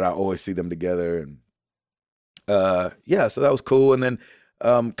his that I always see them together. And yeah, so that was cool. And then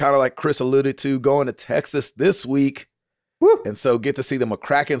kind of like Chris alluded to, going to Texas this week. Woo. And so get to see the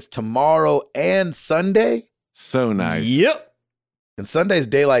McCrackens tomorrow and Sunday. So nice. Yep. And Sunday's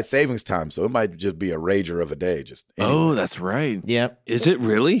daylight savings time, so it might just be a rager of a day. Just Oh, that's right. Yep. Is it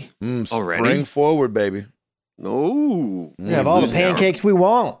really? Spring already? forward, baby. No. We have all the pancakes we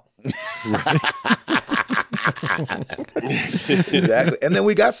want. Exactly. And then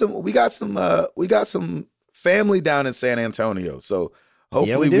we got some family down in San Antonio. So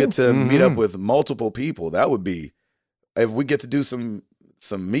hopefully we we do. get to meet up with multiple people. That would be, if we get to do some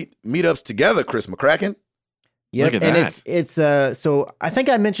meetups together, Chris McCracken. Yep. Look at And that. it's so I think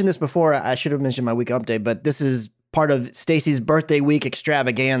I mentioned this before. I should have mentioned my week update, but this is part of Stacy's birthday week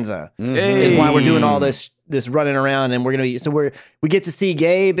extravaganza. Hey. Is why we're doing all this running around, and we're gonna be we get to see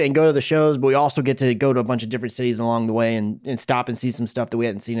Gabe and go to the shows, but we also get to go to a bunch of different cities along the way and stop and see some stuff that we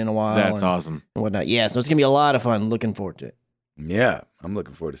hadn't seen in a while. That's and, awesome. and whatnot. Yeah, so it's gonna be a lot of fun. Looking forward to it. Yeah, I'm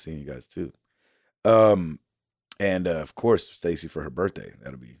looking forward to seeing you guys too. And of course, Stacy for her birthday.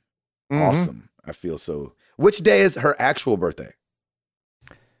 That'll be awesome. I feel so. Which day is her actual birthday?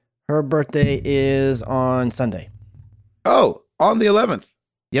 Her birthday is on Sunday. Oh, on the 11th.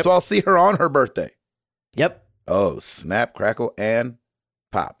 Yep. So I'll see her on her birthday. Yep. Oh, snap, crackle, and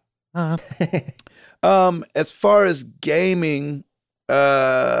pop. Uh-huh. As far as gaming,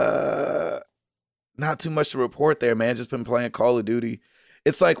 not too much to report there, man. Just been playing Call of Duty.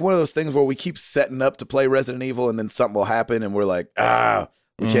 It's like one of those things where we keep setting up to play Resident Evil and then something will happen and we're like,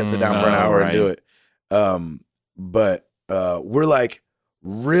 we can't sit down for an hour and do it. But we're like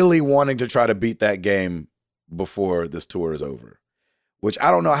really wanting to try to beat that game before this tour is over, which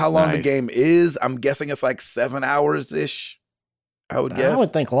I don't know how long the Nice. game is. I'm guessing it's like 7 hours-ish, I would guess. I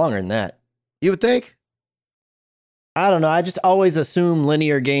would think longer than that. You would think? I don't know. I just always assume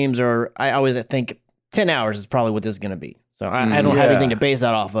linear games are. I always think 10 hours is probably what this is going to be. So I don't have Yeah. anything to base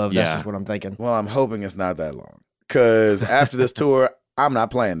that off of. That's Yeah. just what I'm thinking. Well, I'm hoping it's not that long because after this tour, I'm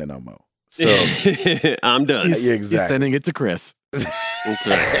not playing it no more. So, I'm done. yeah, He's exactly. sending it to Chris. That's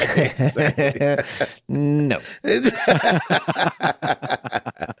right. Exactly. No.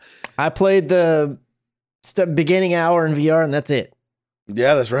 I played the beginning hour in VR, and that's it.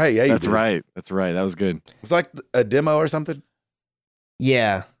 Yeah, that's right. Yeah, you That's did. right. That's right. That was good. It's like a demo or something.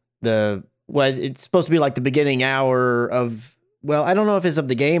 Yeah. It's supposed to be like the beginning hour of. Well, I don't know if it's of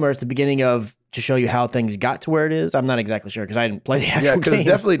the game or it's the beginning of to show you how things got to where it is. I'm not exactly sure because I didn't play the actual Yeah, because game. it's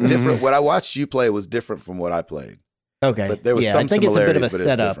definitely different. What I watched you play was different from what I played, Okay. but there was yeah, some I think it's a bit of a similarities, but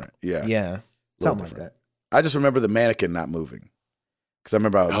setup. different. Yeah, Yeah. Something like different. that. I just remember the mannequin not moving because I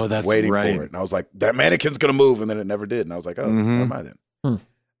remember I was Oh, that's waiting right. for it, and I was like, "That mannequin's gonna move," and then it never did, and I was like, "Oh, Mhm. never mind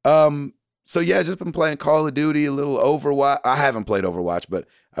then." So yeah, just been playing Call of Duty, a little Overwatch. I haven't played Overwatch, but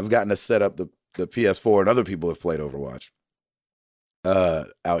I've gotten to set up the PS4, and other people have played Overwatch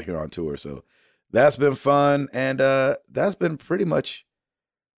out here on tour. So that's been fun, and that's been pretty much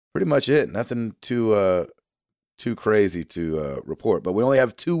it. Nothing too too crazy to report. But we only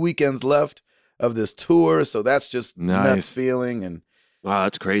have 2 weekends left of this tour, so that's just nuts feeling. And wow,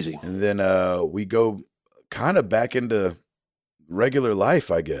 that's crazy. And then we go kind of back into regular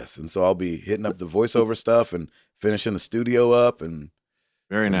life, I guess. And so I'll be hitting up the voiceover stuff and finishing the studio up and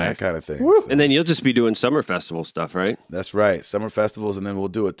very nice, that kind of thing. So, and then you'll just be doing summer festival stuff, right? That's right, summer festivals, and then we'll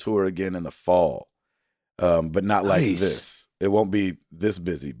do a tour again in the fall, but not like this. It won't be this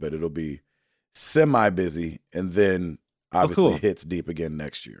busy, but it'll be semi-busy, and then obviously hits deep again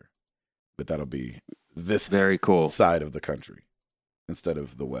next year. But that'll be this very cool side of the country instead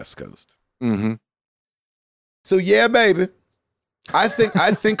of the West Coast. Mm-hmm. So yeah, baby. I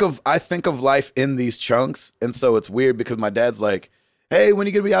think of life in these chunks, and so it's weird because my dad's like, "Hey, when are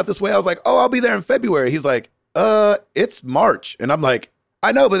you gonna be out this way?" I was like, "Oh, I'll be there in February." He's like, "It's March," and I'm like,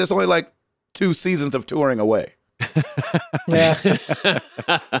 "I know, but it's only like 2 seasons of touring away." Yeah,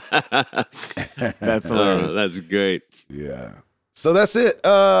 that's hilarious. Oh, that's great. Yeah. So that's it.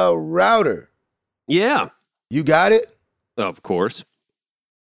 Router. Yeah, You got it? of course.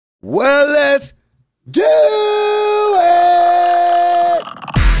 Well, let's do it.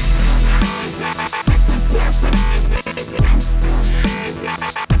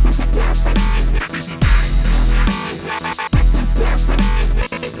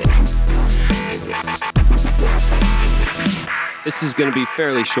 This is going to be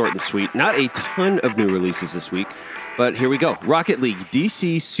fairly short and sweet. Not a ton of new releases this week, but here we go. Rocket League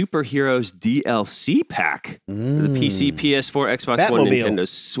DC Superheroes DLC pack for the PC, PS4, Xbox One, Batmobile. Nintendo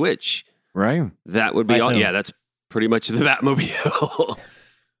Switch. Right. That would be all. Yeah, that's pretty much the Batmobile.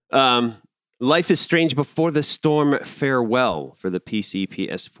 Life is Strange Before the Storm Farewell for the PC,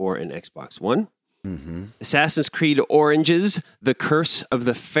 PS4, and Xbox One. Mm-hmm. Assassin's Creed Oranges, The Curse of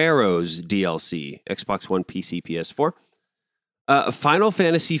the Pharaohs DLC, Xbox One, PC, PS4. Final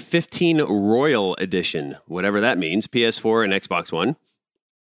Fantasy 15 Royal Edition, whatever that means, PS4 and Xbox One.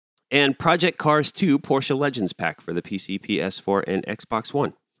 And Project Cars 2 Porsche Legends pack for the PC, PS4, and Xbox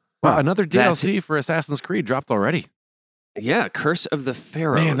One. Wow, another DLC for Assassin's Creed dropped already. Yeah, Curse of the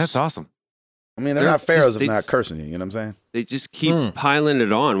Pharaohs. Man, that's awesome. I mean, they're not pharaohs if not cursing you. You know what I'm saying? They just keep piling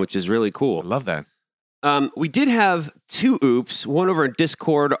it on, which is really I cool. love that. We did have 2 oops, one over in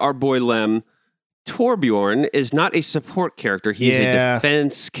Discord. Our boy Lem, Torbjorn, is not a support character. He's a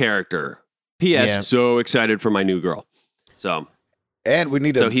defense character. P.S. So excited for my new girl. So, and we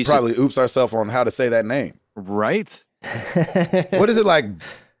need to probably oops ourselves on how to say that name. Right? What is it like?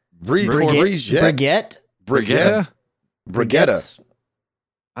 Brigitte? Brigitte?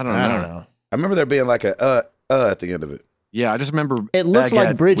 I don't know. I remember there being like a at the end of it. Yeah, I just remember It looks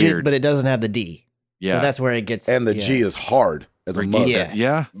like Bridget, weird. but it doesn't have the D. Yeah. So that's where it gets. And the G is hard as a mug.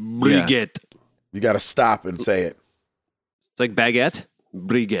 Yeah. Brigitte. You got to stop and say it. It's like baguette.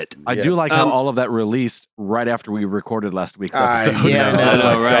 Brigitte. I do like how all of that released right after we recorded last week's episode.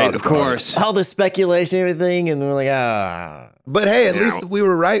 Right, of course. All the speculation and everything, and we're like, But hey, at least we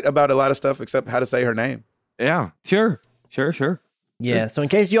were right about a lot of stuff except how to say her name. Yeah. Sure. Yeah, so in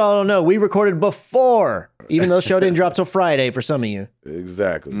case you all don't know, we recorded before, even though the show didn't drop till Friday for some of you.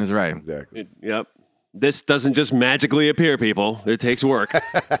 Exactly. That's right. Exactly. Yep. This doesn't just magically appear, people. It takes work.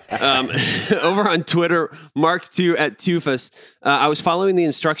 Over on Twitter, Mark2 at Tufus, I was following the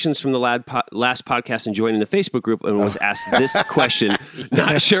instructions from the last podcast and joining the Facebook group and was asked this question.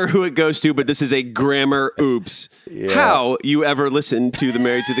 Not sure who it goes to, but this is a grammar oops. Yeah. How you ever listened to the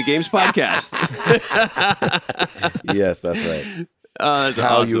Married to the Games podcast? Yes, that's right. That's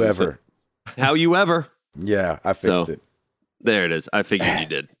how awesome. you ever. How you ever. Yeah, I fixed it. There it is. I figured you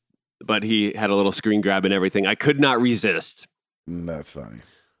did. But he had a little screen grab and everything. I could not resist. That's funny.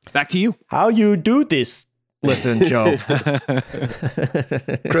 Back to you. How you do this? Listen, Joe.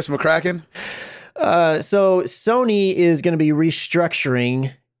 Chris McCracken? So Sony is going to be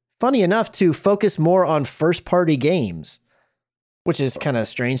restructuring, funny enough, to focus more on first-party games, which is kind of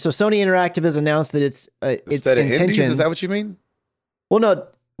strange. So Sony Interactive has announced that its Instead of intention. indies, is that what you mean? Well, no.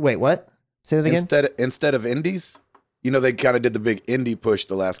 Wait, what? Say that again. Instead of indies, you know, they kind of did the big indie push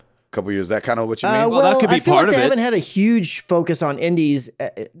the last couple years. Is that kind of what you mean? Well, that could be I feel part like of they it. haven't had a huge focus on indies.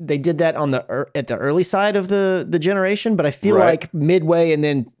 They did that on at the early side of the generation, but I feel like midway and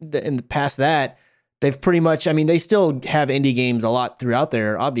then past that, they've pretty much. I mean, they still have indie games a lot throughout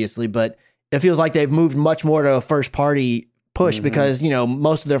there, obviously, but it feels like they've moved much more to a first party push because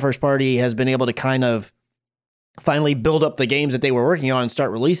most of their first party has been able to kind of finally build up the games that they were working on and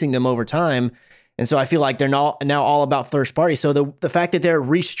start releasing them over time. And so I feel like they're now all about first party. So the fact that they're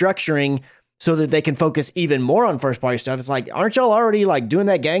restructuring so that they can focus even more on first party stuff, it's like, aren't y'all already like doing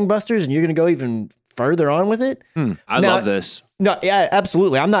that gangbusters and you're going to go even further on with it. I Now- love this. No, yeah,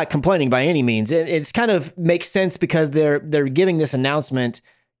 absolutely. I'm not complaining by any means. It's kind of makes sense because they're giving this announcement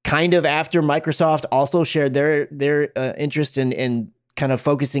kind of after Microsoft also shared their interest in kind of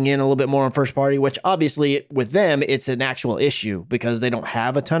focusing in a little bit more on first party, which obviously with them it's an actual issue because they don't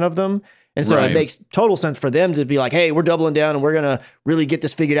have a ton of them. And so Right. it makes total sense for them to be like, hey, we're doubling down and we're going to really get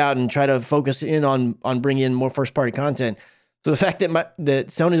this figured out and try to focus in on bringing in more first party content. So the fact that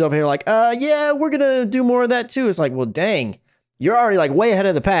Sony's over here like, yeah, we're going to do more of that too. It's like, well, dang, you're already like way ahead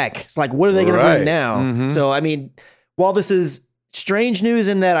of the pack. It's like, what are they going to Right. bring now? Mhm. So, I mean, while this is strange news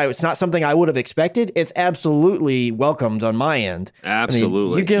in that it's not something I would have expected, it's absolutely welcomed on my end. I mean,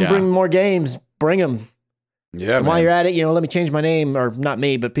 Absolutely. you can Yeah. bring more games, bring them. Yeah, And while man. you're at it, let me change my name, or not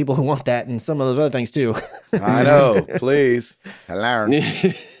me, but people who want that and some of those other things too. I know. Please. Hello.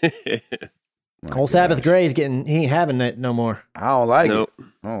 Old Sabbath Gray's he ain't having it no more. I don't like Nope. it.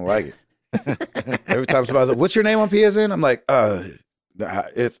 I don't like it. Every time somebody's like, "What's your name on PSN?" I'm like,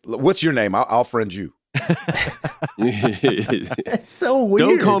 it's what's your name? I'll friend you." It's so weird.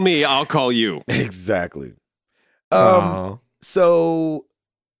 Don't call me, I'll call you. Exactly. Oh. So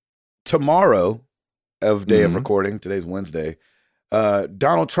tomorrow of day of Mhm. recording, today's Wednesday,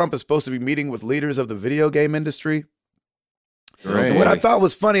 Donald Trump is supposed to be meeting with leaders of the video game industry. Great. And what I thought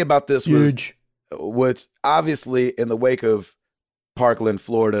was funny about this Huge. was obviously in the wake of Parkland,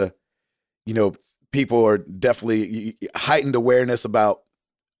 Florida, people are definitely heightened awareness about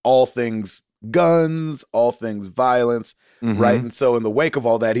all things guns, all things violence, Mhm. right? And so in the wake of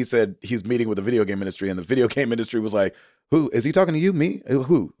all that, he said he's meeting with the video game industry, and the video game industry was like, "Who is he talking to? You, me?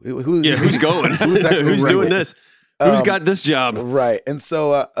 Who is Yeah, he who's meeting? going? Who's actually Who's running doing it?" this? Who's Um, got this job? Right. And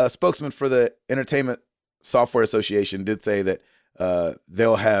so a spokesman for the Entertainment Software Association did say that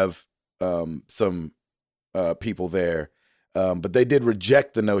they'll have some people there, but they did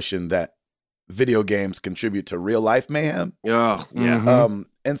reject the notion that video games contribute to real life mayhem. Oh, yeah. Mhm.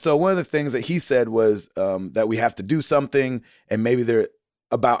 And so one of the things that he said was that we have to do something, and maybe they're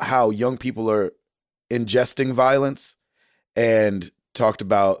about how young people are ingesting violence, and talked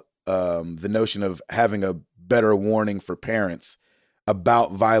about the notion of having a better warning for parents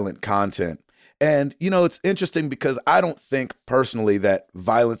about violent content. And, it's interesting because I don't think personally that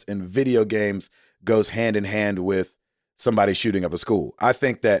violence in video games goes hand in hand with somebody shooting up a school. I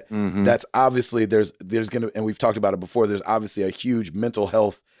think that Mhm. that's obviously there's going to, and we've talked about it before, there's obviously a huge mental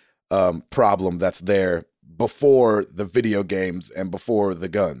health problem that's there before the video games and before the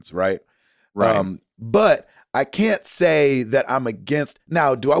guns, right? Right. But I can't say that I'm against.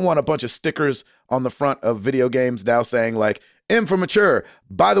 Now, do I want a bunch of stickers on the front of video games now saying like, M for mature,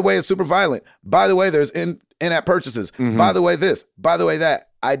 by the way, it's super violent, by the way, there's in-app purchases, Mhm. by the way, this, by the way, that.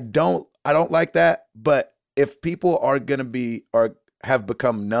 I don't like that. But if people are going to be, or have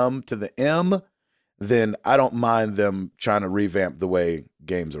become numb to the M, then I don't mind them trying to revamp the way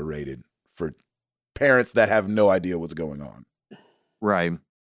games are rated for parents that have no idea what's going on. Right.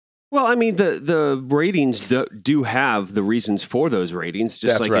 Well, I mean, the ratings do have the reasons for those ratings,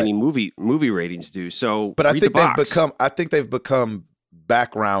 just That's like right. any movie ratings do. So, But I read think the box. they've become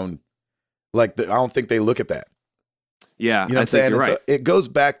background. Like I don't think they look at that. Yeah, You know what I'm I think saying? you're And right. so it goes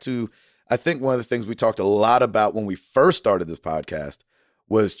back to, I think one of the things we talked a lot about when we first started this podcast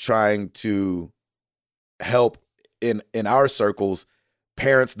was trying to help in our circles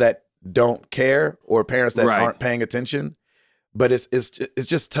parents that don't care or parents that Right. aren't paying attention. But it's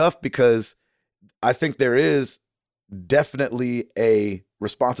just tough because I think there is definitely a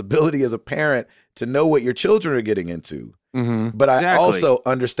responsibility as a parent to know what your children are getting into. Mm-hmm. But I Exactly. also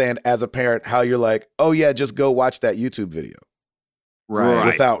understand as a parent how you're like, oh yeah, just go watch that YouTube video Right.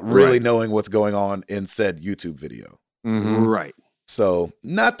 without really right. knowing what's going on in said YouTube video. Mm-hmm. Right. So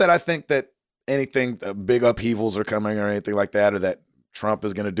not that I think that anything big upheavals are coming or anything like that, or that Trump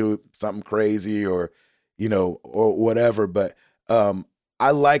is going to do something crazy or or whatever. But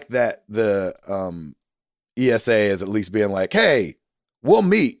I like that the ESA is at least being like, hey, we'll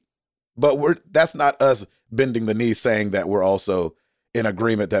meet, but that's not us bending the knee saying that we're also in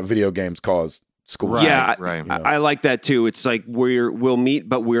agreement that video games cause school. Right. Yeah, Right. I like that too. It's like we'll meet,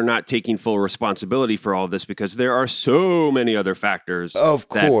 but we're not taking full responsibility for all this because there are so many other factors Of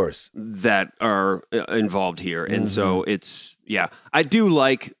course. that are involved here. And so Mm-hmm. it's, yeah,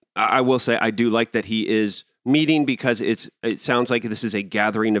 I will say, I do like that he is meeting because it sounds like this is a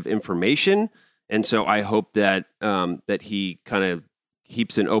gathering of information. And so I hope that, that he kind of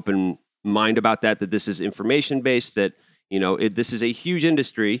keeps an open mind about that this is information based, that, this is a huge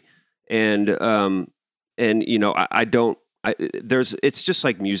industry. And I don't it's just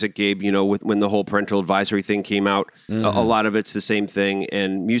like music, Gabe, when the whole parental advisory thing came out, a lot of it's the same thing.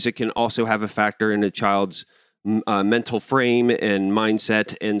 And music can also have a factor in a child's mental frame and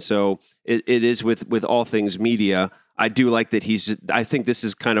mindset. And so it is with all things media. I do like that I think this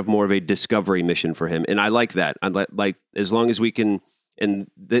is kind of more of a discovery mission for him. And I like that. I like as long as we can, and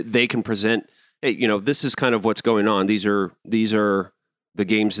they can present, hey, this is kind of what's going on. These are the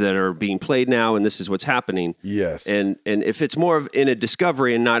games that are being played now, and this is what's happening. Yes. And if it's more of in a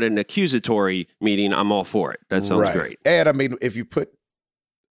discovery and not an accusatory meeting, I'm all for it. That sounds great. And I mean, if you put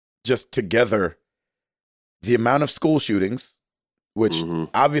just together the amount of school shootings, which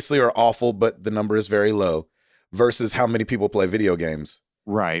obviously are awful, but the number is very low, versus how many people play video games.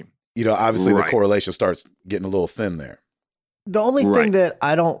 Right. Obviously the correlation starts getting a little thin there. The only thing that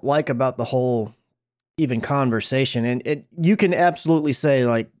I don't like about the whole even conversation, and you can absolutely say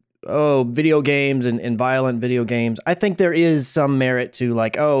like, oh, video games and violent video games. I think there is some merit to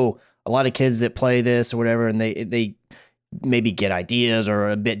like, oh, a lot of kids that play this or whatever, and they maybe get ideas or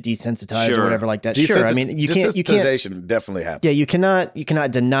are a bit desensitized or whatever like that. Sure, I mean you can't definitely happen. Yeah, you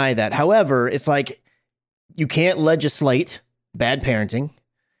cannot deny that. However, it's like you can't legislate bad parenting.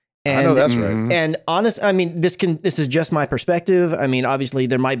 And, I know that's right. And I mean, this is just my perspective. I mean, obviously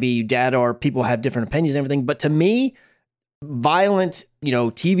there might be data or people have different opinions and everything, but to me, violent,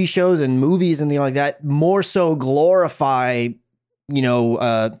 TV shows and movies and things like that more so glorify,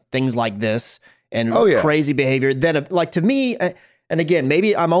 things like this and crazy behavior than like to me. And again,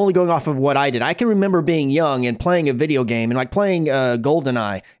 maybe I'm only going off of what I did. I can remember being young and playing a video game and like playing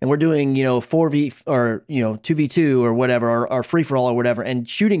GoldenEye, and we're doing 4v or 2v2 or whatever, or free for all or whatever, and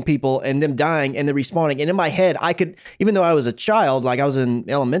shooting people and them dying and then respawning. And in my head, I could, even though I was a child, like I was in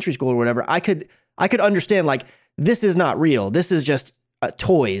elementary school or whatever, I could understand like this is not real. This is just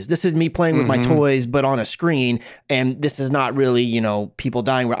toys. This is me playing with my toys, but on a screen. And this is not really, people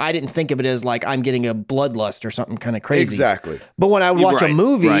dying. Where I didn't think of it as like I'm getting a bloodlust or something kind of crazy. Exactly. But when I would watch a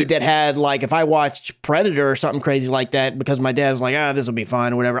movie that had like, if I watched Predator or something crazy like that, because my dad was like, this will be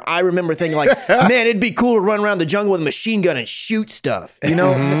fine or whatever. I remember thinking like, man, it'd be cool to run around the jungle with a machine gun and shoot stuff.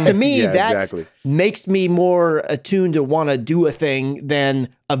 To me, that makes me more attuned to want to do a thing than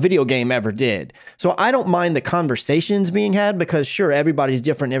a video game ever did. So I don't mind the conversations being had because sure, everybody's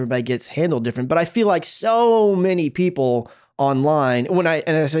different. Everybody gets handled different. But I feel like so many people online, and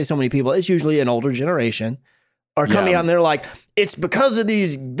I say so many people, it's usually an older generation, are coming out and they're like, it's because of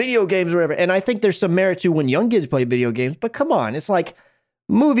these video games or whatever. And I think there's some merit to when young kids play video games, but come on, it's like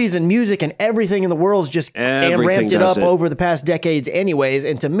movies and music and everything in the world's just ramped it up over the past decades anyways.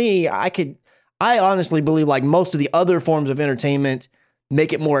 And to me, I honestly believe like most of the other forms of entertainment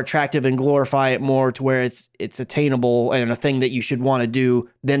make it more attractive and glorify it more to where it's attainable and a thing that you should want to do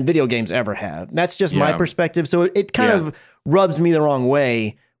than video games ever have. That's just my perspective. So it kind of rubs me the wrong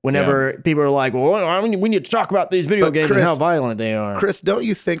way whenever people are like, well, we need to talk about these video games, Chris, and how violent they are. Chris, don't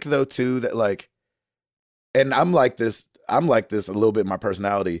you think though too that like, and I'm like this a little bit in my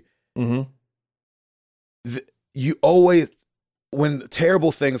personality. You always, when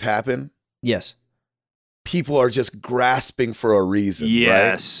terrible things happen. Yes. People are just grasping for a reason.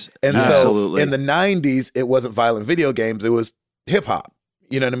 Yes. Right? And so in the 90s, it wasn't violent video games. It was hip hop.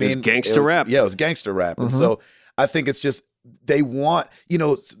 You know what I mean? It was gangster rap. Yeah, it was gangster rap. And so I think it's just, they want,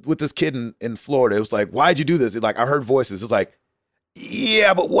 with this kid in Florida, it was like, why'd you do this? It's like, I heard voices. It's like,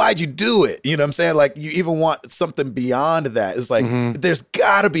 yeah, but why'd you do it? You know what I'm saying? Like, you even want something beyond that. It's like, there's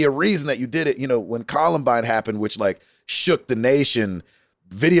got to be a reason that you did it. When Columbine happened, which like shook the nation,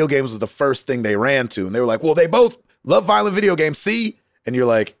 video games was the first thing they ran to. And they were like, well, they both love violent video games. See? And you're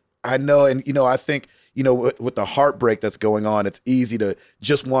like, I know. And, I think, with the heartbreak that's going on, it's easy to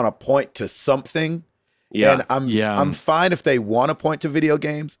just want to point to something. Yeah. And I'm fine if they want to point to video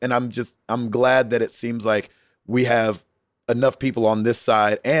games. And I'm glad that it seems like we have enough people on this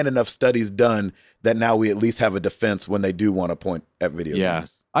side and enough studies done that now we at least have a defense when they do want to point at video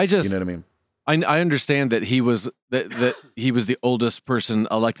games. You know what I mean? I understand that he was that he was the oldest person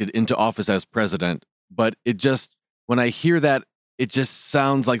elected into office as president, but it just, when I hear that, it just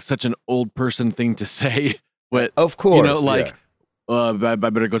sounds like such an old person thing to say. But of course, I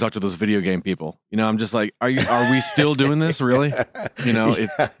better go talk to those video game people. I'm just like, are we still doing this really?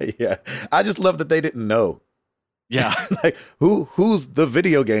 Yeah. I just love that they didn't know. Yeah. Like who's the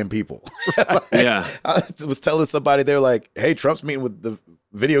video game people? I was telling somebody, they're like, hey, Trump's meeting with the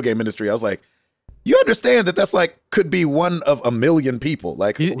video game industry. I was like, you understand that that's like could be one of a million people.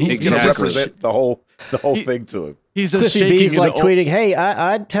 Like who's going to represent the whole thing to him? He's just Cliffy shaking. B's an like old- tweeting, "Hey,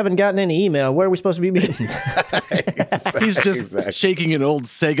 I haven't gotten any email. Where are we supposed to be meeting?" He's just shaking an old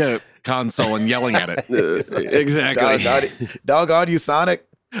Sega console and yelling at it. Exactly. Doggone you, Sonic.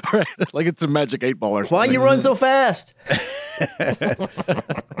 Right? Like it's a Magic 8 Ball or something. Why you run so fast?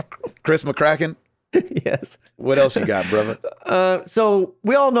 Chris McCracken, Yes. what else you got, brother? So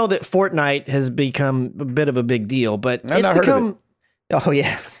we all know that Fortnite has become a bit of a big deal, but I've not heard of become. Oh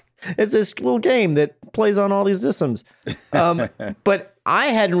yeah, it's this little game that plays on all these systems. But I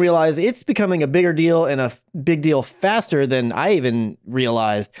hadn't realized it's becoming a bigger deal and a big deal faster than I even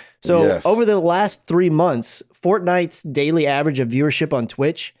realized. So Yes. over the last 3 months, Fortnite's daily average of viewership on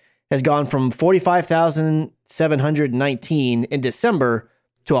Twitch has gone from 45,719 in December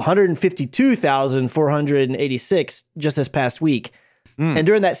to 152,486 just this past week. And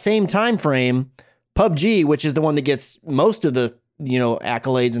during that same time frame, PUBG, which is the one that gets most of the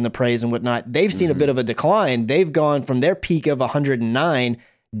accolades and the praise and whatnot, they've seen a bit of a decline. They've gone from their peak of 109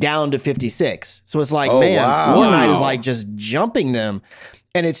 down to 56. So it's like, Oh, man, wow. Fortnite is Wow. like just jumping them.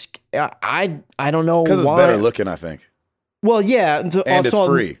 And it's I don't know Because it's why. better looking, I think. Well, yeah, And it's also,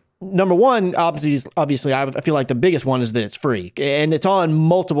 free. Number one, obviously, I feel like the biggest one is that it's free and it's on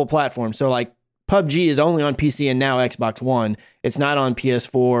multiple platforms. So like PUBG is only on PC and now Xbox One. It's not on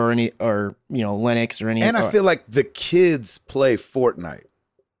PS4 or Linux or any. And I feel like the kids play Fortnite,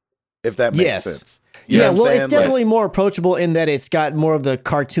 if that makes Yes. sense. You know Yeah, what I'm well, saying? it's definitely more approachable in that it's got more of the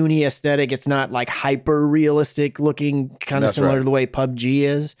cartoony aesthetic. It's not like hyper realistic looking, kind of That's similar right. to the way PUBG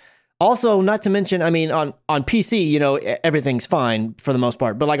is. Also, not to mention, I mean, on PC, everything's fine for the most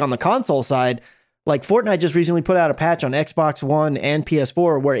part. But like on the console side, like Fortnite just recently put out a patch on Xbox One and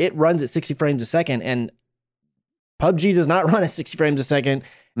PS4 where it runs at 60 frames a second, and PUBG does not run at 60 frames a second.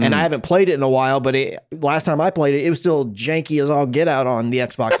 And I haven't played it in a while, but last time I played it, it was still janky as all get out on the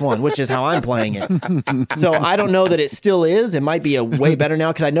Xbox One, which is how I'm playing it. So I don't know that it still is. It might be a way better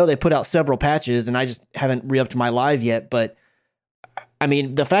now because I know they put out several patches and I just haven't re-upped my live yet. But I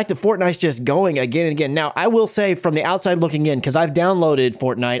mean, the fact that Fortnite's just going again and again. Now, I will say from the outside looking in, because I've downloaded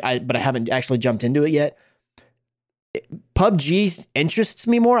Fortnite, but I haven't actually jumped into it yet. PUBG interests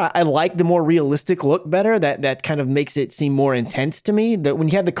me more. I like the more realistic look better. That kind of makes it seem more intense to me. That when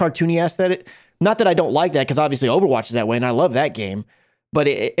you have the cartoony aesthetic, not that I don't like that, because obviously Overwatch is that way, and I love that game. But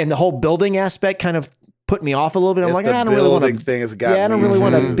and the whole building aspect kind of put me off a little bit. I'm It's like, the I don't really want building to. thing has got Yeah, I don't me really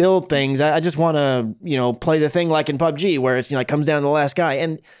want to too. build things. I just want to, play the thing like in PUBG, where it's it comes down to the last guy.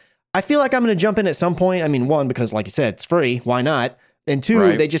 And I feel like I'm going to jump in at some point. I mean, one, because like you said, it's free. Why not? And two,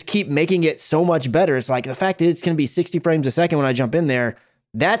 Right. they just keep making it so much better. It's like the fact that it's going to be 60 frames a second when I jump in there.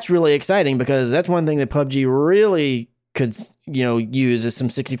 That's really exciting because that's one thing that PUBG really could, use is some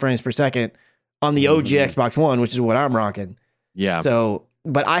 60 frames per second on the OG Xbox One, which is what I'm rocking. Yeah. So,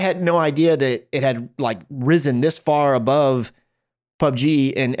 but I had no idea that it had like risen this far above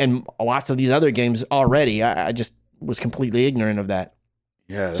PUBG and lots of these other games already. I just was completely ignorant of that.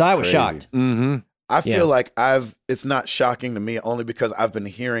 Yeah, that's So I was crazy. shocked. Mm-hmm. I feel Yeah. like it's not shocking to me only because I've been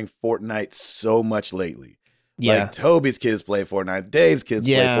hearing Fortnite so much lately. Yeah. Like Toby's kids play Fortnite, Dave's kids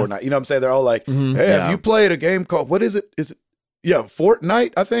Yeah. play Fortnite. You know what I'm saying? They're all like, Mhm. hey, Yeah. have you played a game called, what is it? Is it,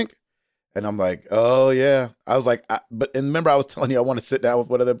 Fortnite, I think? And I'm like, oh yeah. I was like, and remember I was telling you I want to sit down with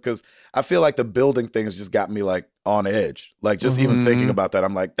one of them because I feel like the building things just got me like on edge. Like just even thinking about that,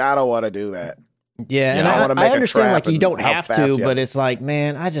 I'm like, I don't want to do that. Yeah, and I wanna I make a understand trap like you and don't how have fast to, you but have- it's like,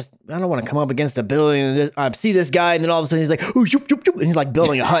 man, I don't want to come up against a building and I see this guy and then all of a sudden he's like, oh, shoop, shoop, shoop, and he's like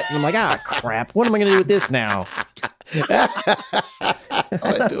building a hut and I'm like, crap, what am I going to do with this now?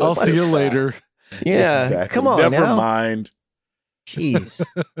 I'll see you later. Yeah, Exactly. come on Never now. mind. Jeez,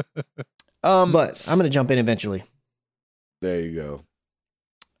 but I'm going to jump in eventually. There you go.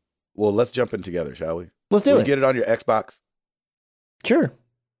 Well, let's jump in together, shall we? Let's do Will it. you get it on your Xbox? Sure.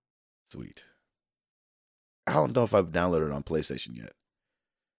 Sweet. I don't know if I've downloaded it on PlayStation yet.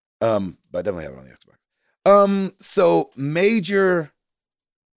 But I definitely have it on the Xbox. So major.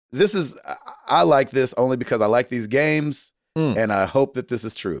 This is I like this only because I like these games, and I hope that this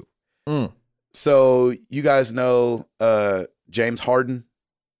is true. Mm. So you guys know James Harden.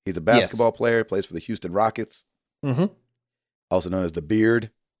 He's a basketball player. Plays for the Houston Rockets. Mm-hmm. Also known as the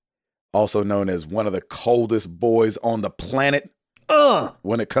Beard. Also known as one of the coldest boys on the planet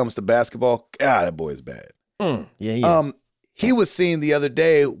when it comes to basketball. God, that boy is bad. Yeah. He was seen the other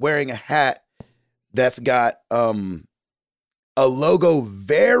day wearing a hat that's got a logo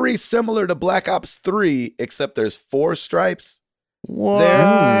very similar to Black Ops 3, except there's 4 stripes.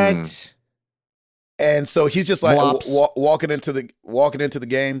 What? And so he's just like Blops. walking into the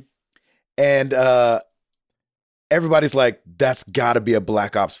game, and everybody's like, "That's got to be a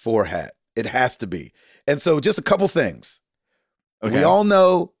Black Ops 4 hat. It has to be." And so just a couple things. Okay. We all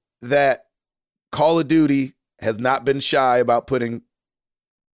know that Call of Duty has not been shy about putting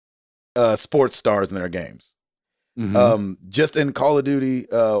sports stars in their games. Mhm. Just in Call of Duty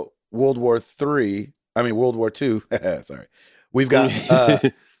World War II, sorry. We've got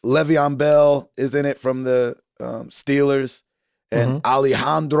Le'Veon Bell is in it from the Steelers, and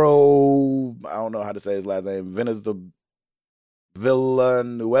Alejandro, I don't know how to say his last name,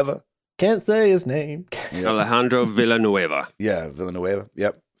 Villanueva. Can't say his name. Yeah. Alejandro Villanueva. Yeah, Villanueva.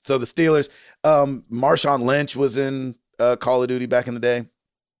 Yep. So the Steelers, Marshawn Lynch was in Call of Duty back in the day.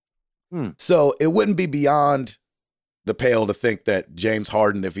 So it wouldn't be beyond the pale to think that James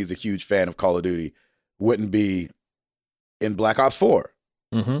Harden, if he's a huge fan of Call of Duty, wouldn't be in Black Ops 4.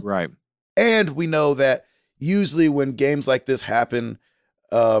 Right. And we know that usually when games like this happen,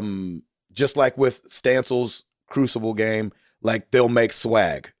 just like with Stansel's Crucible game, like they'll make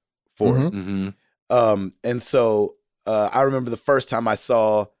swag for it. And so I remember the first time I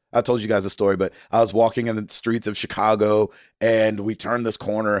told you guys the story, but I was walking in the streets of Chicago and we turned this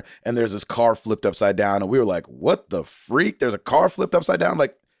corner and there's this car flipped upside down. And we were like, what the freak? There's a car flipped upside down?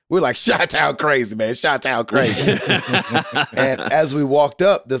 Like, we were like, Chi-Town crazy, man. Chi-Town crazy. And as we walked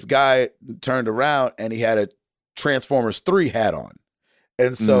up, this guy turned around and he had a Transformers 3 hat on.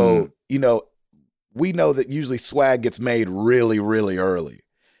 And so, we know that usually swag gets made really, really early.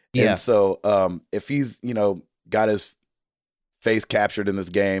 Yeah. And so if he's, got his face captured in this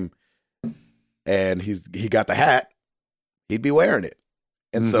game and he got the hat, he'd be wearing it.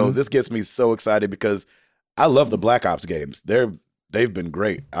 And so this gets me so excited because I love the Black Ops games. They've been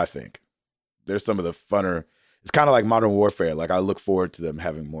great, I think. They're some of the funner. It's kind of like Modern Warfare. Like I look forward to them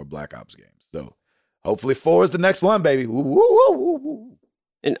having more Black Ops games. So hopefully 4 is the next one, baby. Woo, woo, woo, woo, woo.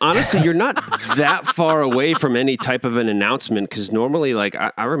 And honestly, you're not that far away from any type of an announcement because normally, like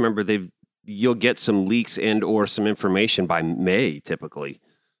I remember, you'll get some leaks and or some information by May typically.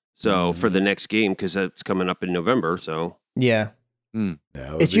 So for the next game, because that's coming up in November. So Yeah. That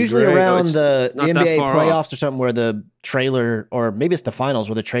would It's be usually great. around It's the not that NBA far playoffs off. or something where the trailer, or maybe it's the finals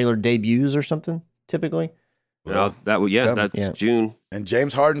where the trailer debuts or something, typically. Well, that's coming. Yeah. June. And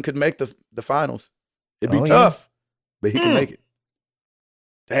James Harden could make the finals. It'd be Oh, yeah. tough, but he can make it.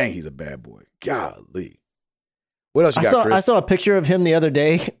 Dang, he's a bad boy. Golly. What else you got, Chris? I saw a picture of him the other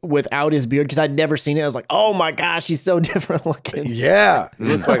day without his beard because I'd never seen it. I was like, oh my gosh, he's so different looking. Yeah, he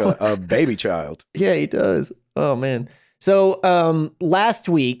looks like a baby child. Yeah, he does. Oh man. So last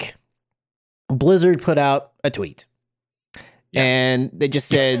week, Blizzard put out a tweet. And they just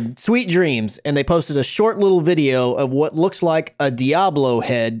said, sweet dreams. And they posted a short little video of what looks like a Diablo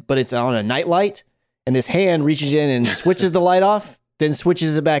head, but it's on a nightlight. And this hand reaches in and switches the light off, then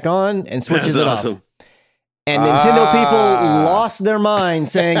switches it back on and switches it That's off. And Nintendo people lost their mind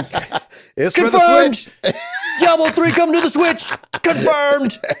saying, It's confirmed! for the Switch. Diablo 3 coming to the Switch.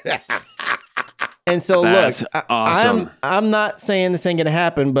 Confirmed. And so That's look, awesome. I'm not saying this ain't going to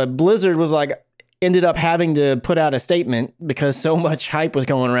happen, but Blizzard was like, ended up having to put out a statement because so much hype was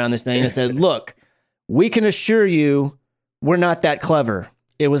going around this thing. It said, look, we can assure you we're not that clever.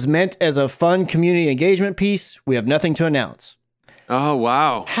 It was meant as a fun community engagement piece. We have nothing to announce. Oh,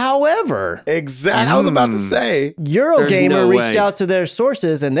 wow. However, Exactly. I was about to say. Eurogamer no reached way. out to their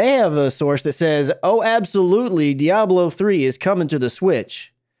sources and they have a source that says, oh, absolutely, Diablo 3 is coming to the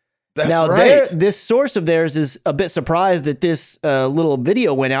Switch. That's Now, right. this source of theirs is a bit surprised that this little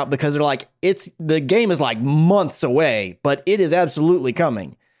video went out because they're like, the game is like months away, but it is absolutely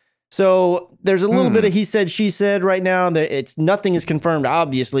coming. So there's a little bit of he said, she said right now. That nothing is confirmed,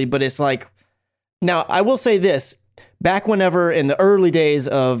 obviously, but it's like, now I will say this. Back whenever in the early days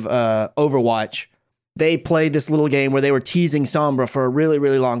of Overwatch, they played this little game where they were teasing Sombra for a really,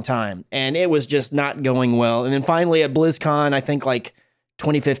 really long time, and it was just not going well. And then finally at BlizzCon, I think like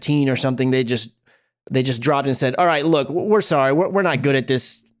 2015 or something, they just dropped and said, all right, look, we're sorry. We're not good at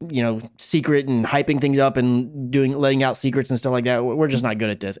this, secret and hyping things up and letting out secrets and stuff like that. We're just not good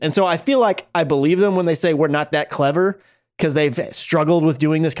at this. And so I feel like I believe them when they say we're not that clever because they've struggled with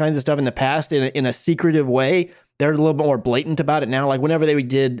doing this kinds of stuff in the past in a secretive way. They're a little bit more blatant about it now. Like whenever they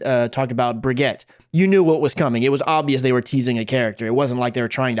did talk about Brigitte, you knew what was coming. It was obvious they were teasing a character. It wasn't like they were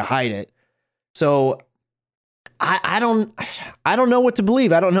trying to hide it. So I don't know what to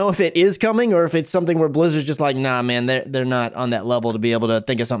believe. I don't know if it is coming or if it's something where Blizzard's just like, nah, man, they're not on that level to be able to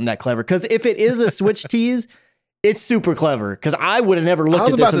think of something that clever. Because if it is a Switch tease, it's super clever. Because I would have never looked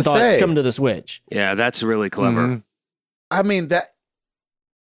at this and thought it's coming to the Switch. Yeah, that's really clever. I mean, that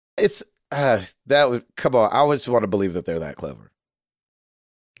would, come on. I always want to believe that they're that clever.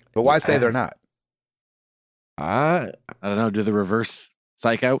 But why say they're not? I don't know. Do the reverse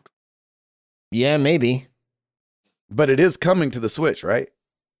psych out? Yeah, maybe. But it is coming to the Switch, right?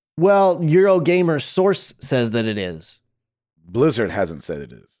 Well, Eurogamer source says that it is. Blizzard hasn't said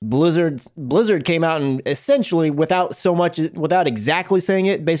it is. Blizzard came out and essentially, without exactly saying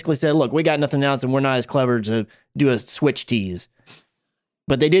it, basically said, "Look, we got nothing else, and we're not as clever to do a Switch tease."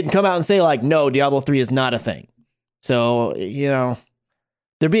 But they didn't come out and say like, "No, Diablo 3 is not a thing." So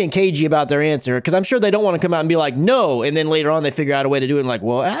they're being cagey about their answer because I'm sure they don't want to come out and be like, "No," and then later on they figure out a way to do it and like,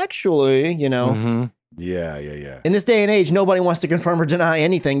 "Well, actually, Mm-hmm. Yeah. In this day and age, nobody wants to confirm or deny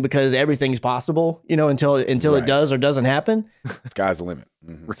anything because everything's possible, until Right. it does or doesn't happen. Sky's the limit.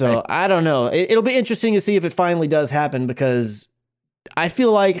 Mhm. So I don't know. It'll be interesting to see if it finally does happen because I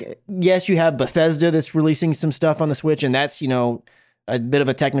feel like, yes, you have Bethesda that's releasing some stuff on the Switch, and that's, a bit of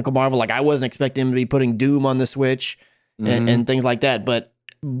a technical marvel. Like I wasn't expecting them to be putting Doom on the Switch and things like that. But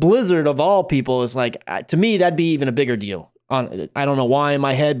Blizzard of all people is like, to me, that'd be even a bigger deal. I don't know why in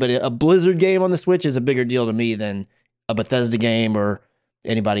my head, but a Blizzard game on the Switch is a bigger deal to me than a Bethesda game or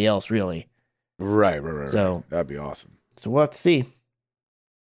anybody else, really. Right. So- That'd be awesome. So we'll have to see.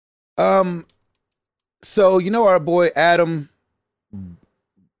 So our boy Adam,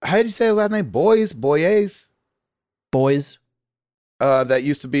 how did you say his last name? Boyes? Boys. That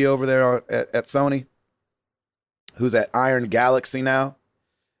used to be over there at Sony, who's at Iron Galaxy now.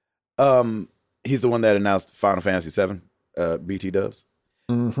 He's the one that announced Final Fantasy VII, BT Dubs.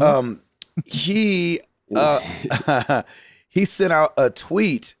 Mhm. He he sent out a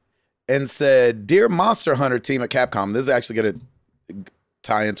tweet and said, "Dear Monster Hunter team at Capcom," this is actually going to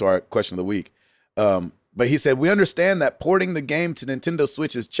tie into our question of the week. But he said, "We understand that porting the game to Nintendo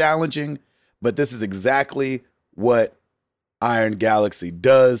Switch is challenging, but this is exactly what Iron Galaxy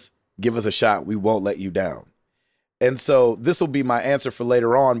does. Give us a shot. We won't let you down." And so this will be my answer for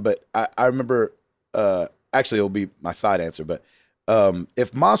later on, but I remember, actually it'll be my side answer, but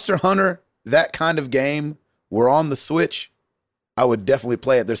if Monster Hunter, that kind of game, were on the Switch, I would definitely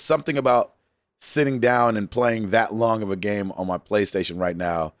play it. There's something about sitting down and playing that long of a game on my PlayStation right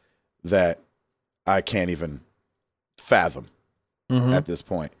now that I can't even fathom at this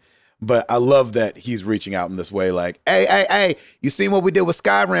point. But I love that he's reaching out in this way, like, hey, you seen what we did with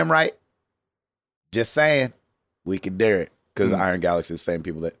Skyrim, right? Just saying, we could dare it. Because Iron Galaxy is the same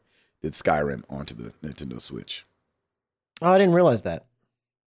people that did Skyrim onto the Nintendo Switch. Oh, I didn't realize that.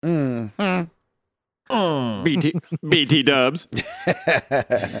 Mm-hmm. BT Dubs.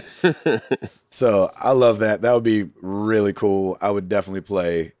 So I love that. That would be really cool. I would definitely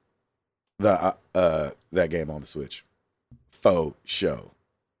play that game on the Switch. Faux show.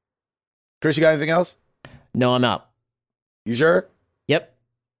 Chris, you got anything else? No, I'm out. You sure? Yep.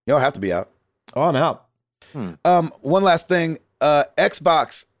 You don't have to be out. Oh, I'm out. One last thing.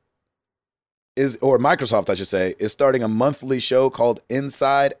 Xbox or Microsoft, I should say, is starting a monthly show called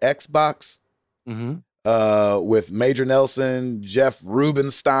Inside Xbox. With Major Nelson, Jeff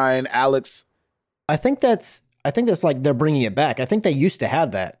Rubenstein, Alex. I think that's like they're bringing it back. I think they used to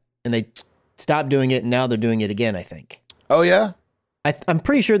have that and they stopped doing it and now they're doing it again, I think. Oh, yeah? I'm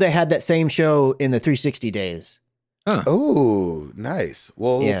pretty sure they had that same show in the 360 days. Huh. Oh, nice.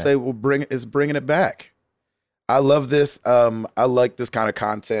 Well, we'll Yeah. say it's bringing it back. I love this. I like this kind of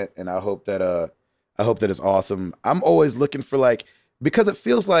content, and I hope that it's awesome. I'm always looking for because it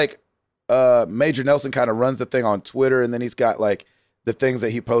feels like Major Nelson kind of runs the thing on Twitter, and then he's got the things that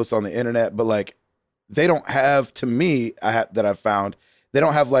he posts on the internet, but they don't have, to me, that I've found, they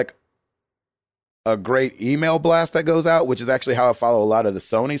don't have a great email blast that goes out, which is actually how I follow a lot of the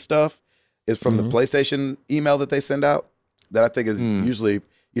Sony stuff, is from the PlayStation email that they send out, that I think is usually,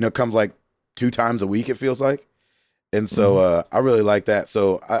 comes 2 times a week, it feels like. And so I really like that.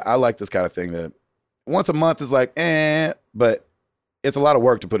 So I like this kind of thing that once a month is but it's a lot of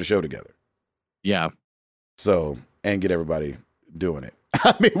work to put a show together. Yeah. So, and get everybody doing it.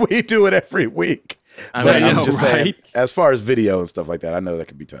 I mean, we do it every week. I But mean, I'm just saying, right? as far as video and stuff like that, I know that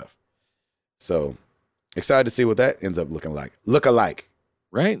could be tough. So excited to see what that ends up looking like. Look alike.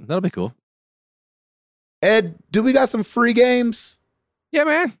 right? That'll be cool. Ed, do we got some free games? Yeah,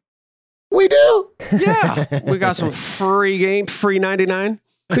 man. We do. Yeah, we got some free game, free 99.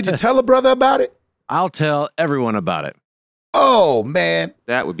 Could you tell a brother about it? I'll tell everyone about it Oh, man.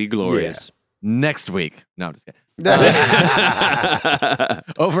 That would be glorious. next week. No, I'm just kidding.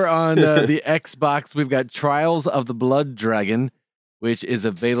 Over on the Xbox, we've got Trials of the Blood Dragon, which is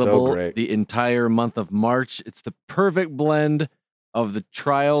available great. the entire month of March. It's the perfect blend of the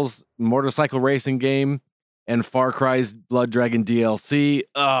Trials motorcycle racing game and Far Cry's Blood Dragon DLC.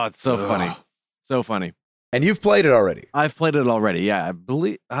 Oh, it's so funny. So funny. And you've played it already. I've played it already. Yeah, I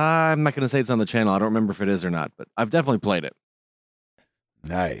believe I'm not going to say it's on the channel. I don't remember if it is or not, but I've definitely played it.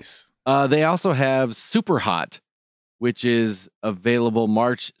 Nice. They also have Super Hot, which is available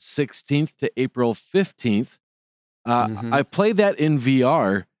March 16th to April 15th. I played that in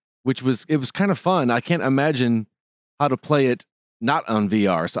VR, which was kind of fun. I can't imagine how to play it not on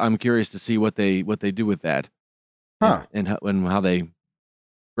VR, so I'm curious to see what they do with that, and how they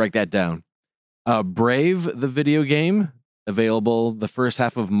break that down. Brave, the video game, available the first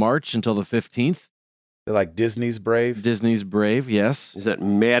half of March until the 15th. They're like Disney's Brave. Disney's Brave, yes, Is that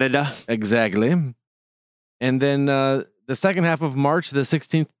Merida? exactly. And then the second half of March, the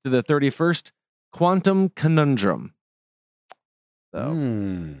 16th to the 31st, Quantum Conundrum. So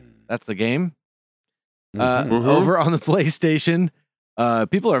that's the game. Over on the PlayStation,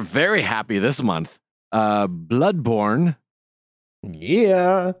 people are very happy this month. Bloodborne.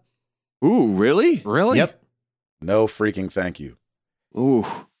 Yeah. Ooh, really? Really? Yep. No freaking thank you. Ooh.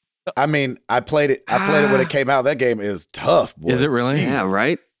 I mean, I played it when it came out. That game is tough, boy. Is it really? Yeah,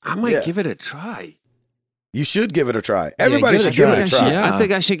 right? I might Yes. give it a try. You should give it a try. Everybody give it a should give try. it a try. Yeah. I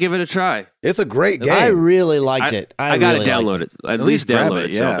think I should give it a try. It's a great game. I really liked it. I got to really liked download it. At least grab download it,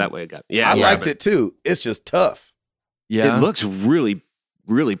 it. So yeah. that way I got Yeah, I grab liked it too. It's just tough. Yeah. It looks really,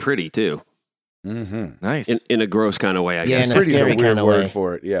 really pretty too. Mm-hmm. nice. In a gross kind of way, I Yeah, guess. in a Pretty is a scary weird kinda word way.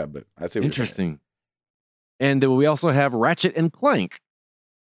 for it. Yeah, but I see what you're saying. Interesting. And we also have Ratchet and Clank.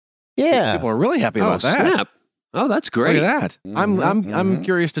 Yeah. People are really happy about that. Snap. Oh, that's great. Look at that. I'm Mhm.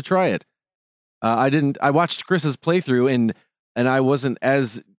 curious to try it. I watched Chris's playthrough and I wasn't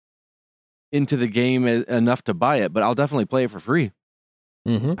as into the game enough to buy it, but I'll definitely play it for free.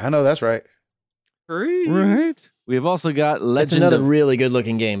 Mm-hmm. I know that's right. Free. Right. We have also got That's Legend another of really good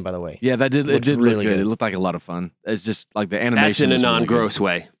looking game, by the way. Yeah, that did it Looks did really look good. good. It looked like a lot of fun. It's just like the animation. That's in a was really non-gross good.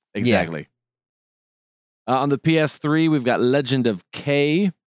 way. Exactly. On the PS3, we've got Legend of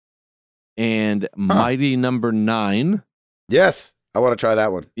K and Mighty Number 9. Yes, I want to try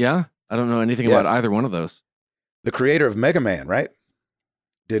that one. Yeah, I don't know anything Yes. about either one of those. The creator of Mega Man, right?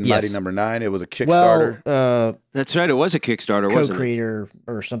 Did Yes. Mighty Number 9. It was a Kickstarter. Well, That's right. It was a Kickstarter, wasn't it? co-creator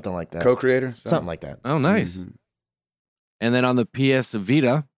or something like that. Co-creator? Something like that. Oh, nice. Mhm. And then on the PS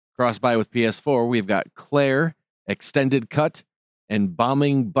Vita, cross-buy with PS4, we've got Claire, Extended Cut, and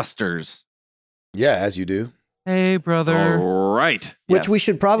Bombing Busters. Yeah, as you do. Hey, brother. All right. Which we Yes.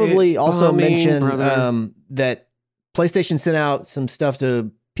 should probably also bombing, mention brother. that PlayStation sent out some stuff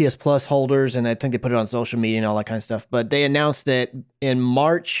to PS Plus holders, and I think they put it on social media and all that kind of stuff. But they announced that in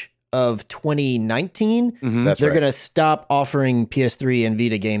March of 2019, Mhm. That's they're right. going to stop offering PS3 and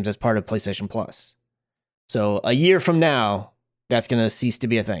Vita games as part of PlayStation Plus. So a year from now, that's going to cease to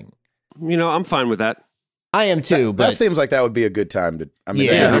be a thing. You know, I'm fine with that. I am too, that but seems like that would be a good time to. I mean,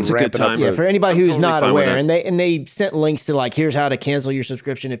 Yeah, they're gonna be that's a good ramping up time. yeah, for anybody I'm who's totally not fine with aware, that. and they sent links to like, here's how to cancel your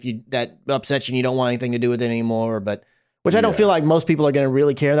subscription if that upsets you and you don't want anything to do with it anymore. But which I don't Yeah. feel like most people are going to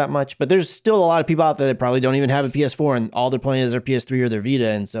really care that much. But there's still a lot of people out there that probably don't even have a PS4 and all they're playing is their PS3 or their Vita,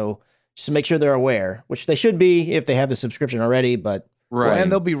 and so just make sure they're aware, which they should be if they have the subscription already. But Right. Well, and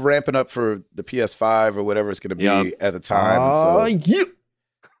they'll be ramping up for the PS5 or whatever it's going to be Yup. at the time. yeah.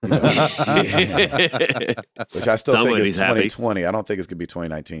 You know, which I still think Somebody's is happy. 2020. I don't think it's going to be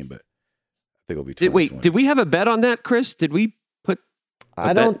 2019, but I think it'll be 2020. Wait, did we have a bet on that, Chris? Did we put?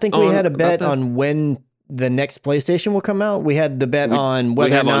 I bet don't think we on had a about bet that? on when the next PlayStation will come out. We had the bet We- on we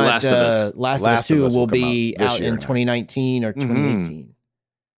whether or have on not Last of Us. Last of Us Last of 2 Us will will come be out this out year in now. 2019 or 2018.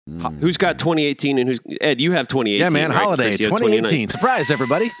 Who's got 2018 and who's Ed? You have 2018. Yeah, man. right? Holiday Chris, you have 2018. Surprise,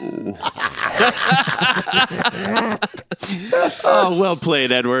 everybody. 2019. Oh, well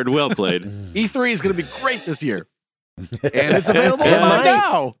played, Edward. Well played. E3 is going to be great this year. And it's available It right might.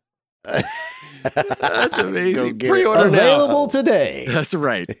 now. That's Go amazing. get it. Pre-order now. Available today. That's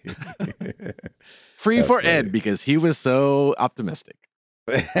right. Free That's for funny. Ed because he was so optimistic.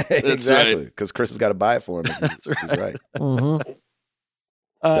 Exactly, because Chris has got to buy it for him. That's right. He's right. Mhm.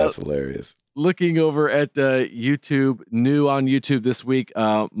 That's hilarious. Looking over at YouTube, new on YouTube this week,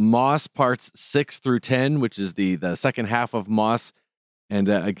 Moss parts 6 through 10, which is the second half of Moss. And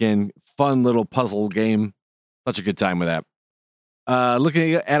again, fun little puzzle game. Such a good time with that.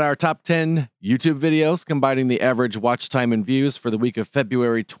 Looking at our top 10 YouTube videos, combining the average watch time and views for the week of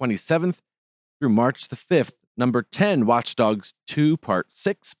February 27th through March the 5th. Number 10, Watch Dogs 2 Part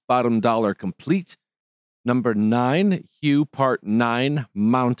 6, Bottom Dollar Complete. Number 9, Hue Part 9,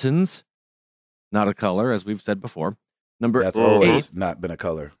 Mountains. Not a color, as we've said before. Number That's 8, always not been a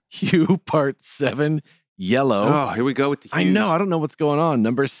color. Hue Part 7, Yellow. Oh, here we go with the. I know, I don't know what's going on.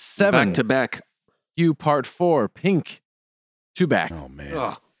 Number 7, Back to back. Hue Part 4, Pink. 2 back. Oh man.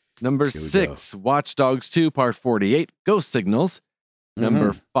 Oh, Number Here we 6, Watch Dogs 2, Part 48, Ghost Signals.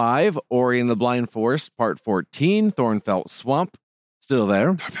 Number 5, Ori and the Blind Forest, Part 14, Thornfelt Swamp. Still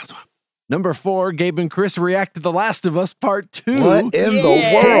there. Number 4, Gabe and Chris react to The Last of Us Part 2. What in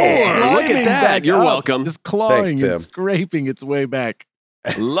the world? Look at that. Back You're up, welcome. Just clawing Thanks, Tim. and scraping its way back.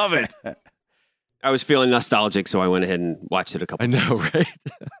 Love it. I was feeling nostalgic, so I went ahead and watched it a couple I know, right?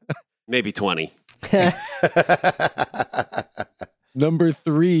 maybe 20. Number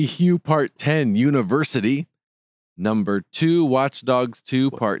 3, Hugh Part 10, University. Number 2, Watch Dogs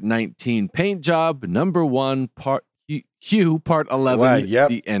 2, Part 19, Paint Job. Number 1, Hugh Part 11, Wow, yep.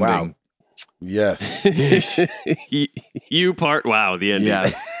 The Ending. Wow. Yes. You part. Wow, the ending.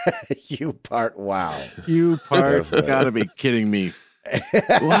 Yes. You part. Wow. Hugh Part, That's right. gotta be kidding me.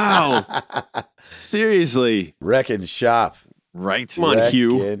 Wow. Seriously. Wrecking shop. Right? Come on,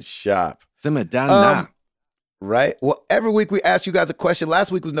 Hugh. Wrecking shop. Simmer down now. Right? Well, every week we ask you guys a question.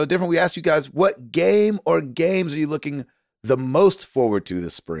 Last week was no different. We asked you guys, what game or games are you looking the most forward to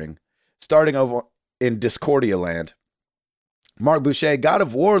this spring? Starting over in Discordia land. Mark Boucher, God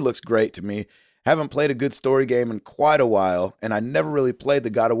of War looks great to me. Haven't played a good story game in quite a while, and I never really played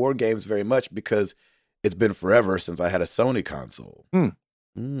the God of War games very much because it's been forever since I had a Sony console.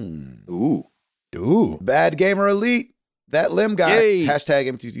 Ooh. Ooh. Bad Gamer Elite. That Lim guy. Yay. Hashtag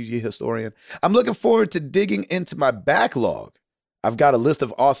MTTG historian. I'm looking forward to digging into my backlog. I've got a list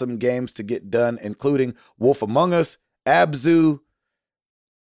of awesome games to get done, including Wolf Among Us, Abzu,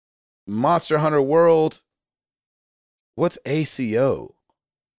 Monster Hunter World. What's ACO?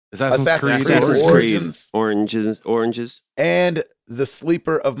 Assassin's Creed. Assassin's Creed. Oranges. And the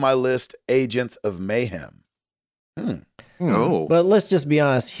sleeper of my list, Agents of Mayhem. Oh. But let's just be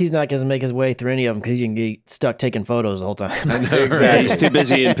honest. He's not going to make his way through any of them because he can get stuck taking photos the whole time. Exactly. He's too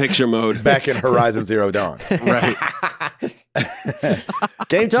busy in picture mode. Back in Horizon Zero Dawn. Right.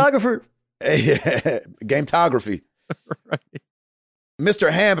 Gametographer. Gametography. Right.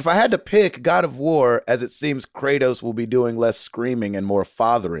 Mr. Ham, if I had to pick God of War, as it seems Kratos will be doing less screaming and more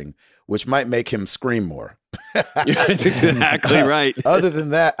fathering, which might make him scream more. That's exactly right. Other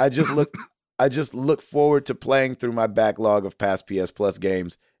than that, I just look forward to playing through my backlog of past PS Plus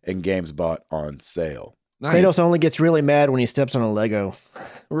games and games bought on sale. Nice. Kratos only gets really mad when he steps on a Lego.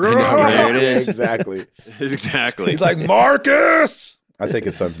 There it is. Exactly. Exactly. He's like, Marcus! I think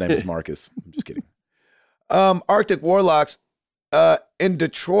his son's name is Marcus. I'm just kidding. Arctic Warlocks. In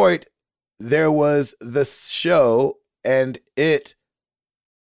Detroit, there was the show, and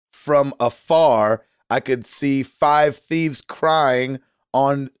from afar, I could see 5 thieves crying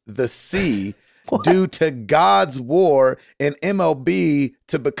on the sea due to God's war in MLB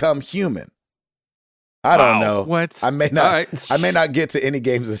to become human. I don't know. What? I may not. All right. I may not get to any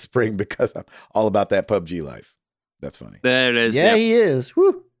games this spring because I'm all about that PUBG life. That's funny. There it is. Yeah, Yep. he is.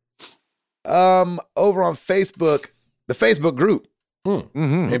 Woo. Over on Facebook, the Facebook group,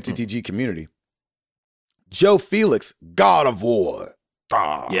 Mm-hmm. MTTG community, Joe Felix, God of War.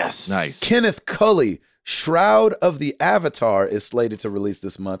 Yes. Nice. Kenneth Cully, Shroud of the Avatar is slated to release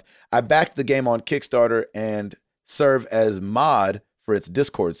this month. I backed the game on Kickstarter and serve as mod for its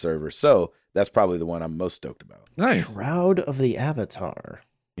Discord server. So that's probably the one I'm most stoked about. Nice. Shroud of the Avatar.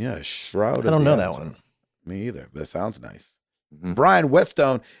 Yeah, Shroud of I don't the know that Avatar. one. Me either. That sounds nice. Mhm. Brian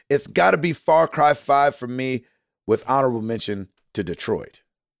Whetstone, it's got to be Far Cry 5 for me with honorable mention to Detroit.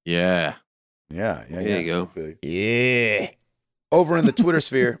 Yeah. Yeah. There you go. I feel you. Yeah. Over in the Twitter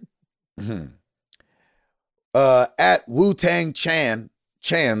sphere, at Wu-Tang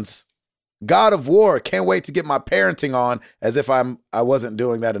Chan's God of War, can't wait to get my parenting on as if I wasn't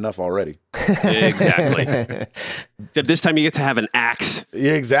doing that enough already. Exactly. Except this time you get to have an axe.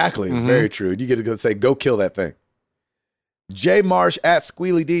 Yeah, exactly. It's very true. You get to go say, go kill that thing. Jay Marsh at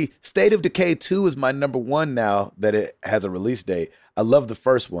Squealy D. State of Decay 2 is my number 1 now that it has a release date. I love the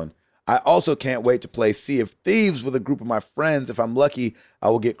first one. I also can't wait to play Sea of Thieves with a group of my friends. If I'm lucky, I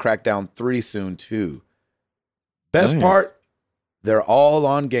will get Crackdown 3 soon too. Best Nice. part, they're all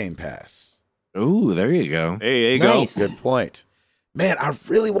on Game Pass. Ooh, there you go. Hey, there you Nice. go. Good point. Man, I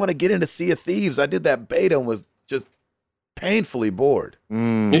really want to get into Sea of Thieves. I did that beta and was just painfully bored.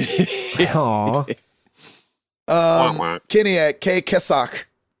 Aw. Kenny at K Kesak.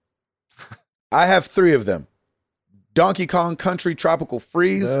 I have 3 of them. Donkey Kong Country Tropical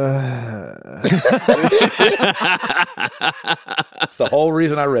Freeze. That's the whole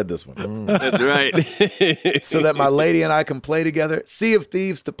reason I read this one. That's right. So that my lady and I can play together. Sea of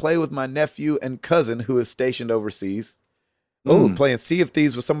Thieves to play with my nephew and cousin who is stationed overseas. Oh, playing Sea of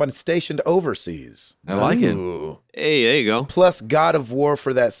Thieves with somebody stationed overseas. I like it. Ooh. Hey, there you go. Plus God of War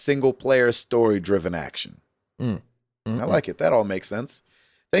for that single player story driven action. I like it. That all makes sense.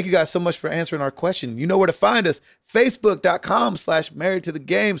 Thank you guys so much for answering our question. You know where to find us. Facebook.com/married to the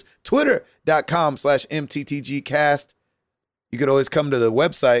games. Twitter.com/MTTGcast. you could always come to the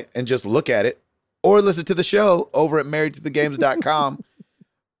website and just look at it or listen to the show over at marriedtothegames.com.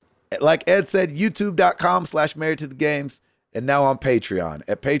 Like Ed said, youtube.com/marriedtothegames. And now on Patreon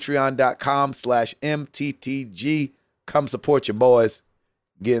at patreon.com/MTTG. Come support your boys.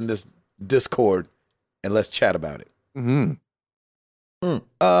 Get in this Discord and let's chat about it.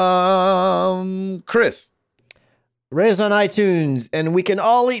 Chris. Rate us on iTunes, and we can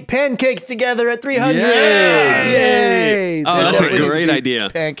all eat pancakes together at 300. Yay! Oh, There that's a definitely needs great to be idea.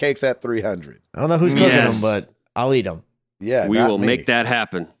 Pancakes at 300. I don't know who's cooking Yes. them, but I'll eat them. Yeah, We not will me. make that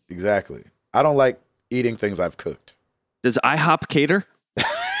happen. Exactly. I don't like eating things I've cooked. Does IHOP cater?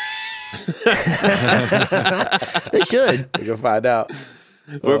 They should. We can find out.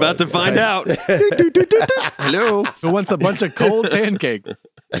 We're about to find out. Hello. Who wants a bunch of cold pancakes?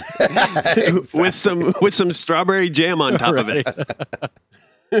 with some strawberry jam on top of it.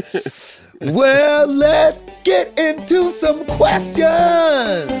 Well, let's get into some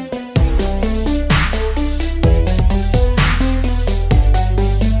questions.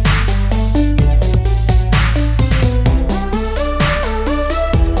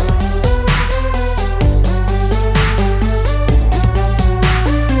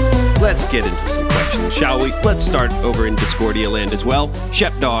 Let's get into some questions, shall we? Let's start over in Discordia land as well.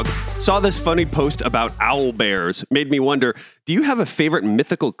 Shep Dog saw this funny post about owl bears. Made me wonder, do you have a favorite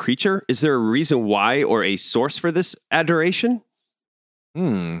mythical creature? Is there a reason why or a source for this adoration?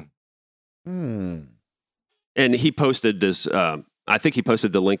 And he posted this, I think he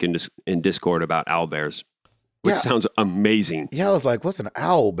posted the link in Discord about owl bears, which Yeah. sounds amazing. Yeah, I was like, what's an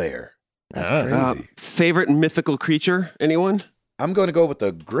owl bear? That's crazy. Favorite mythical creature, anyone? I'm going to go with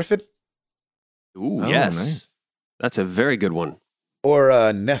the griffin Ooh, Oh, yes. nice. That's a very good one. or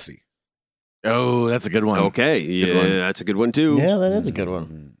Nessie. Oh, that's a good one. Okay, Good yeah, one. that's a good one too. Yeah, that is a good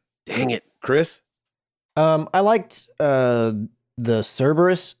one. Dang it. Chris? I liked the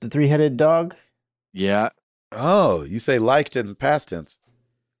Cerberus, the 3-headed dog. Yeah. Oh, you say liked in past tense.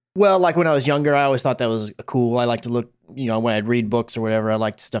 Well, like when I was younger, I always thought that was cool. I like to look, when I'd read books or whatever, I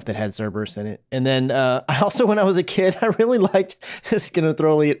liked stuff that had Cerberus in it. And then I also, when I was a kid, I really liked, this is going to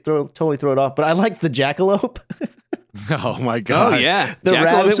totally throw it off, but I liked the jackalope. Oh my Oh, god. yeah. The Jackalopes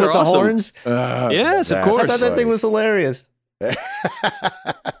rabbit with are the awesome. horns. Yes, of That's I course. thought that thing was hilarious.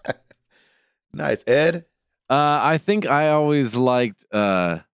 Nice. Ed? I think I always liked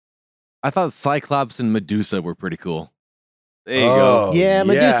I thought Cyclops and Medusa were pretty cool. There you go. Yeah,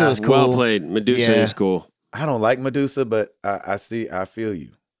 Medusa was cool. Well played. Medusa Yeah. is cool. I don't like Medusa, but I feel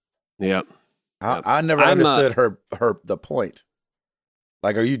you. Yep. I never I'm, understood the point.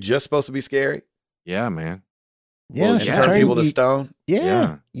 Like, are you just supposed to be scary? Yeah, man. Yeah, Well, she you turn turned people to you- stone? Yeah,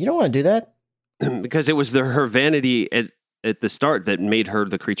 Yeah. you don't want to do that. Because it was her vanity at the start that made her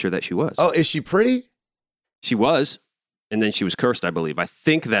the creature that she was. Oh, is she pretty? She was. And then she was cursed, I believe. I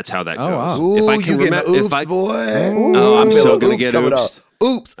think that's how that Oh, goes. wow. Ooh, If I you can getting remember, oops, if I, boy. Oh, I'm I so feel gonna oops get coming oops. up.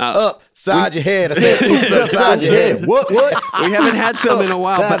 Oops, upside your head. I said oops, Upside upside your head. What? we haven't had some in a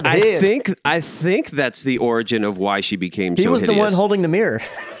while, Upside but I head. think that's the origin of why she became He so was hideous. the one holding the mirror.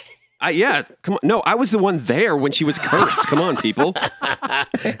 Yeah, come on. No, I was the one there when she was cursed. Come on, people.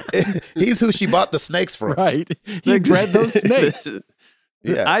 He's who she bought the snakes from. Right. He bred those snakes.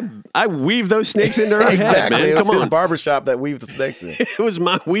 Yeah. I weave those snakes into her head, Exactly. man. It was Come his on. barbershop that weaved the snakes in. It was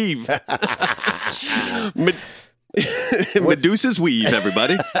my weave. Medusa's weave,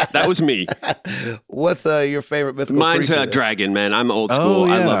 everybody. That was me. What's your favorite mythical Mine's creature? a dragon, man. I'm old Oh,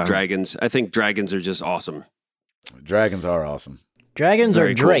 school. I yeah. love dragons. I think dragons are just awesome. Dragons are awesome. Dragons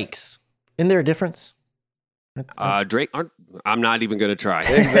Very are cool. drakes. Isn't there a difference? Drake, I'm not even going to try.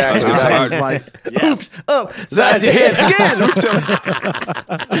 Exactly. It's Nice. hard. Like, Yes. Upside your head again.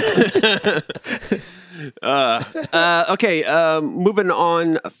 Okay, moving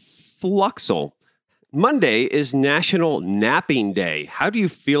on. Fluxel. Monday is National Napping Day. How do you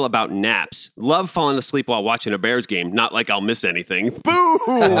feel about naps? Love falling asleep while watching a Bears game. Not like I'll miss anything. Boom!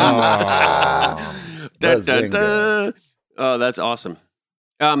 Bazinga. Oh, that's awesome.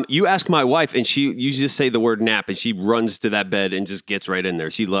 You ask my wife, and you just say the word nap, and she runs to that bed and just gets right in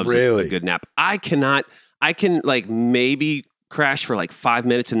there. She loves Really? a good nap. I can like maybe crash for like 5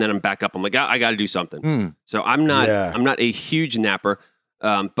 minutes, and then I'm back up. I'm like, I got to do something. So I'm not a huge napper.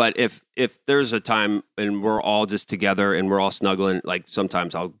 But if there's a time and we're all just together and we're all snuggling, like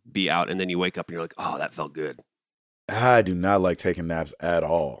sometimes I'll be out, and then you wake up and you're like, oh, that felt good. I do not like taking naps at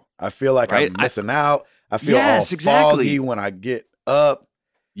all. I feel like Right? I'm missing out. I feel Yes, all exactly. foggy when I get up.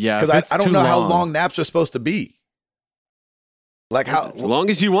 yeah. if Because it's I don't too know how long naps are supposed to be. Like how As long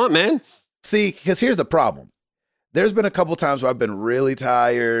as you want, man. See, because here's the problem. There's been a couple times where I've been really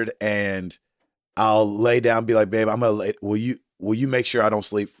tired and I'll lay down, and be like, babe, I'm gonna lay. Will you make sure I don't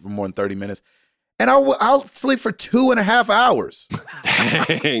sleep for more than 30 minutes? And I'll sleep for 2.5 hours.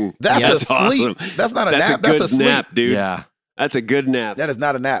 Dang. That's a sleep. Awesome. That's not a That's nap. a good That's a sleep. nap, dude. Yeah. That's a good nap. That is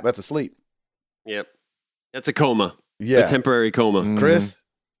not a nap. That's a sleep. Yep. That's a coma. Yeah. A temporary coma. Mm. Chris?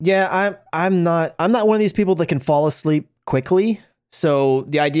 Yeah, I'm not one of these people that can fall asleep quickly. So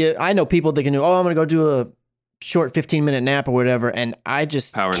the idea, I know people that can do, I'm going to go do a short 15-minute nap or whatever, and I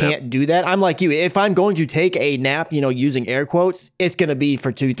just Power can't do that. I'm like you. If I'm going to take a nap, using air quotes, it's going to be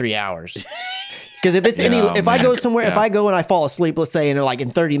for 2-3 hours. Because if it's if I go somewhere, if I go and I fall asleep, let's say, and like in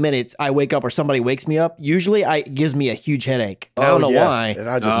 30 minutes, I wake up or somebody wakes me up, usually it gives me a huge headache. I don't know why. And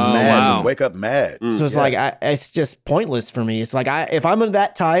I just wow. just wake up mad. So it's like, it's just pointless for me. It's like, if I'm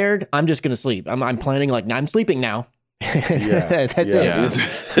that tired, I'm just going to sleep. I'm planning like, I'm sleeping now. That's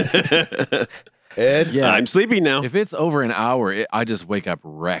it. Ed? Yeah. I'm sleeping now. If it's over an hour, I just wake up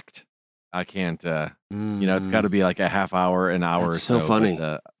wrecked. I can't, it's got to be like a half hour, an hour That's or so funny.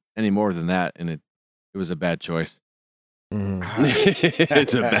 But, any more than that, and it was a bad choice.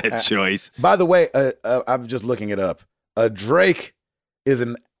 It's a bad choice. By the way, I'm just looking it up. A drake is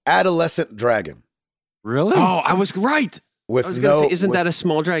an adolescent dragon Really? Oh, I was right. with I was going to no say, isn't with, that a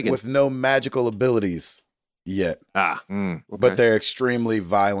small dragon? with no magical abilities yet, Mm. but they're extremely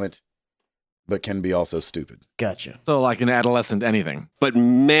violent, but can be also stupid. Gotcha. So like an adolescent anything. But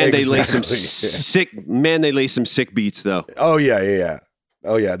man, they lay some Exactly. sick beats though. Oh yeah.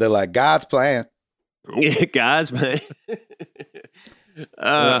 Oh yeah, they're like God's plan. Guys, man.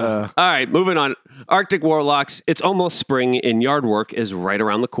 All right, moving on. Arctic Warlocks, it's almost spring and yard work is right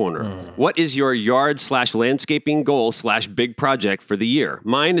around the corner. What is your yard/landscaping goal/big project for the year?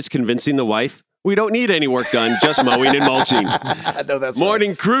 Mine is convincing the wife we don't need any work done, just mowing and mulching. I know that's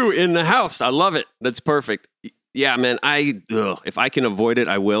Morning crew in the house. I love it. That's perfect. Yeah, man. If I can avoid it,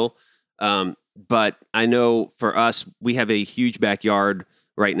 I will. But I know for us, we have a huge backyard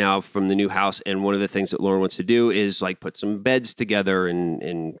right now from the new house, and one of the things that Lauren wants to do is like put some beds together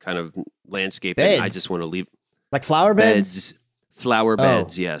and kind of landscape it. I Beds? just want to leave Like flower beds? flower Oh.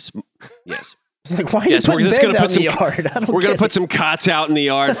 beds. Yes. It's like, why are you Yes, we're putting just beds gonna out put in the some- yard? I don't We're gonna get put it. some cots out in the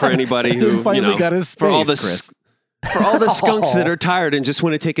yard for anybody Dude who finally got his for all the space, Chris. for all the skunks that are tired and just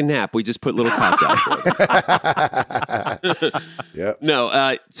want to take a nap. We just put little cots out for them. Yep.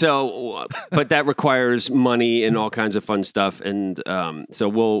 No, but that requires money and all kinds of fun stuff, and so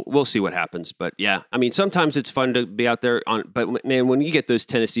we'll see what happens. But yeah, I mean, sometimes it's fun to be out there but man, when you get those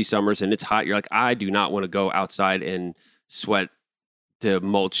Tennessee summers and it's hot, you're like, I do not want to go outside and sweat to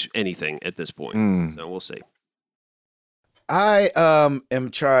mulch anything at this point. Mm. So we'll see. I am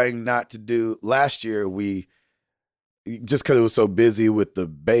trying not to do. Last year we just because it was so busy with the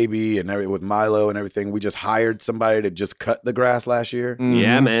baby and with Milo and everything, we just hired somebody to just cut the grass last year. Mhm.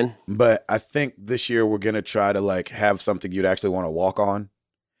 Yeah, man. But I think this year we're gonna try to like have something you'd actually want to walk on.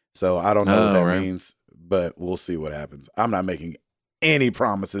 So I don't know what that right. means, but we'll see what happens. I'm not making any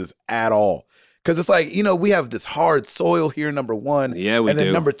promises at all. Because it's like, we have this hard soil here, number one. Yeah, we And then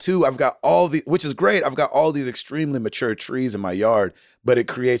do. number two, I've got which is great. I've got all these extremely mature trees in my yard, but it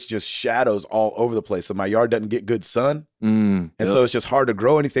creates just shadows all over the place. So my yard doesn't get good sun. Mm. And so it's just hard to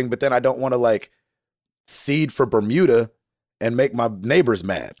grow anything. But then I don't want to like seed for Bermuda and make my neighbors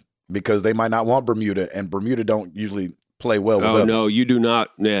mad because they might not want Bermuda, and Bermuda don't usually play well with Oh others. no, you do not.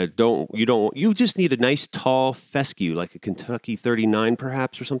 Yeah, you just need a nice tall fescue, like a Kentucky 39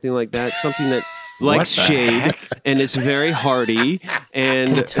 perhaps, or something like that. Something that likes the shade and it's very hardy. And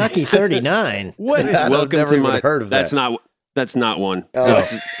Kentucky 39. What? I've welcome never to even my. heard of that. That's not one. Oh.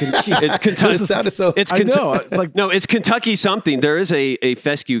 It's Kentucky. It sounded so. It's I know. Like, No, it's Kentucky something. There is a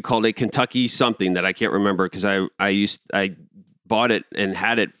fescue called a Kentucky something that I can't remember because I bought it and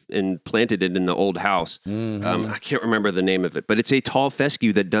had it and planted it in the old house. I can't remember the name of it, but it's a tall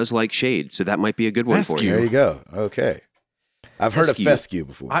fescue that does like shade, so that might be a good one for Fescue. you. There you go. Okay. I've heard Fescue. of fescue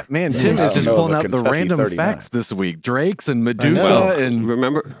before. man, Tim I is just don't know pulling of a out the Kentucky random 39. facts this week. Drakes and Medusa Well, and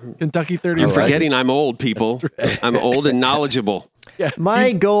Remember, Kentucky 30. you're I like forgetting I'm old, people. I'm old and knowledgeable. Yeah.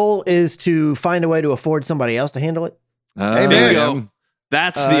 My goal is to find a way to afford somebody else to handle it. Amen. There you Yeah. go.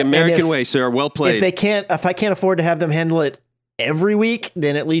 That's and the American if- way, sir. Well played. If I can't afford to have them handle it every week,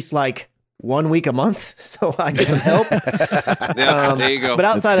 then at least like 1 week a month, so I get some help. Yeah, there you go. But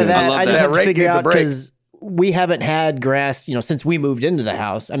outside of good. I that, love I just that. have to Rake figure needs a out break. because we haven't had grass, since we moved into the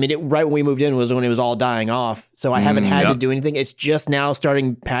house. I mean, right when we moved in was when it was all dying off, so I haven't had to Yep. do anything. It's just now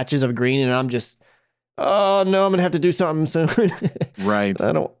starting patches of green, and I'm just, oh no, I'm gonna have to do something soon. Right.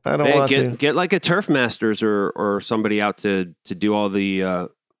 I don't Hey, want to. get like a Turf Masters or somebody out to do all the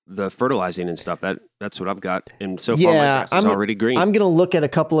the fertilizing and stuff. That's what I've got. And so far, Yeah, my grass is already green. I'm gonna look at a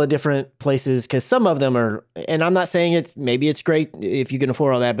couple of different places because some of them are, and I'm not saying maybe it's great if you can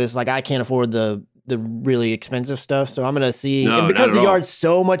afford all that, but it's like I can't afford the really expensive stuff. So I'm gonna see, No, and because not at the all. yard's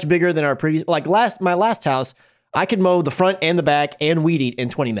so much bigger than our previous, like my last house, I could mow the front and the back and weed eat in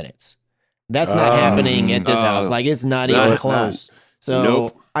 20 minutes. That's not happening at this house. Like it's not No, even it's close. So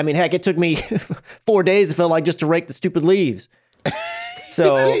Nope. I mean, heck, it took me 4 days. It felt like just to rake the stupid leaves.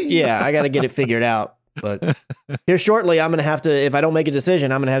 So yeah, I got to get it figured out. But here shortly, I'm gonna have to. If I don't make a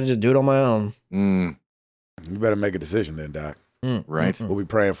decision, I'm gonna have to just do it on my own. Mm, You better make a decision then, Doc. right. We'll be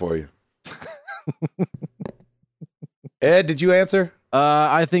praying for you. Ed, did you answer?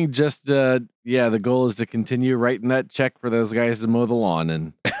 I think just the goal is to continue writing that check for those guys to mow the lawn,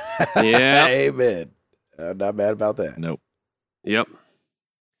 and Yeah. Amen. I'm not mad about that. nope. Yep.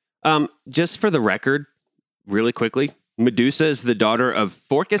 Just for the record, really quickly, Medusa is the daughter of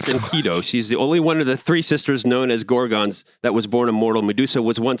Phorcys and Keto. She's the only one of the three sisters known as Gorgons that was born immortal. Medusa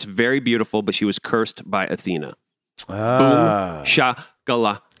was once very beautiful, but she was cursed by Athena. Ah,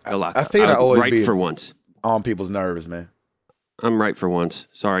 Galaka. Athena I'm always right be for once. on people's nerves, man. I'm right for once.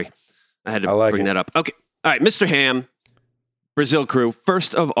 Sorry. I had to I like bring it. that up. Okay. All right, Mr. Ham, Brazil crew.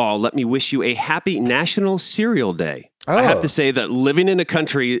 First of all, let me wish you a happy National Cereal Day. I have Oh. to say that living in a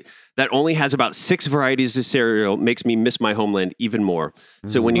country that only has about 6 varieties of cereal makes me miss my homeland even more.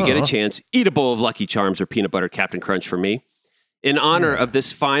 So when you get a chance, eat a bowl of Lucky Charms or peanut butter Captain Crunch for me. In honor of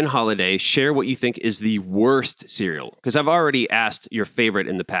this fine holiday, share what you think is the worst cereal, because I've already asked your favorite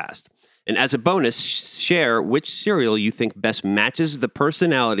in the past. And as a bonus, share which cereal you think best matches the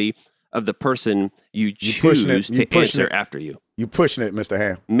personality of the person you pushing it. choose You to pushing answer it. after you. You pushing it, Mr.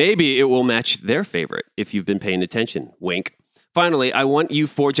 Ham. Maybe it will match their favorite if you've been paying attention. Wink. Finally, I want you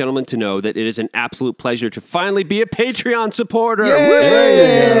 4 gentlemen to know that it is an absolute pleasure to finally be a Patreon supporter.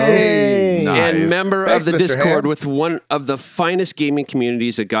 Yay! Nice. And member Thanks, of the Mr. Discord Ham. with one of the finest gaming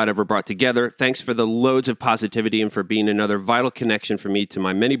communities that God ever brought together. Thanks for the loads of positivity and for being another vital connection for me to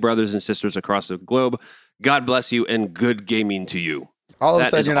my many brothers and sisters across the globe. God bless you and good gaming to you. All of a That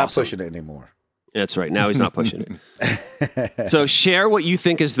sudden, is you're not awesome. pushing it anymore. That's right. Now he's not pushing it. So share what you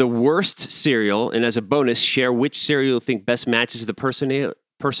think is the worst cereal. And as a bonus, share which cereal you think best matches the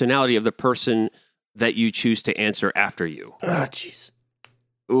personality of the person that you choose to answer after you. Oh, jeez.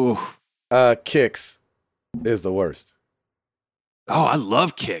 Ooh. Kicks is the worst. Oh, I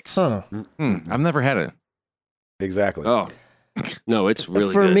love Kicks. Huh. I've never had it. Exactly. Oh, no, it's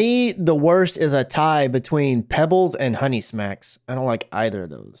really For good. me, the worst is a tie between Pebbles and Honey Smacks. I don't like either of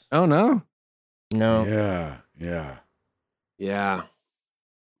those. Oh no! No. Yeah. Yeah.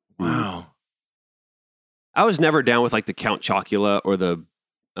 Wow. I was never down with like the Count Chocula or the,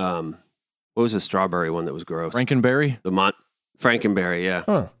 what was the strawberry one that was gross? Frankenberry. The Frankenberry, yeah.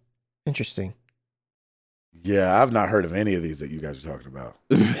 Huh. Interesting. Yeah, I've not heard of any of these that you guys are talking about.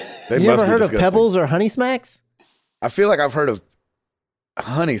 You They ever must be heard of disgusting. Pebbles or Honey Smacks? I feel like I've heard of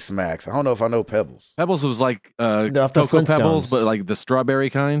Honey Smacks. I don't know if I know Pebbles. Pebbles was like The Cocoa Pebbles, Flintstones. but like the strawberry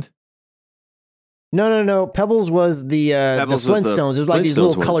kind. No. Pebbles was the Pebbles was the Flintstones. It was like these Flintstones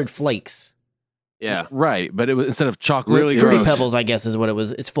little ones. colored flakes. Yeah. Right, but it was instead of chocolate. Really it Fruity gross. was- Pebbles, I guess, is what it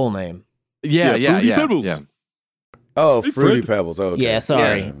was. Its full name. Yeah, Yeah, Fruity Pebbles. yeah. Oh, Hey, Fruity Fred. Pebbles. Oh, okay. Yeah,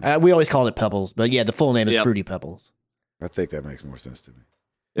 sorry. We always called it Pebbles, but yeah, the full name is Yep. Fruity Pebbles. I think that makes more sense to me.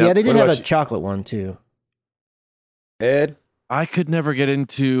 Yep. Yeah, they did What have a about you? chocolate one too. Ed? I could never get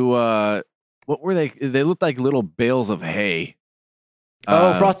into what were they? They looked like little bales of hay.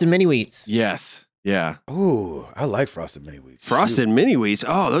 Frosted Mini Wheats. Yes. Yeah. Ooh, I like Frosted Mini Wheats. Frosted Mini Wheats.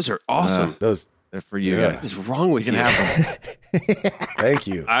 Oh, those are awesome. Those, They're for you Yeah. guys. What is wrong with You you? can have them. thank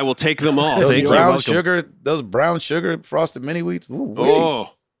you. I will take them all. Those Thank you. brown welcome. sugar, those brown sugar Frosted Mini Wheats. Ooh,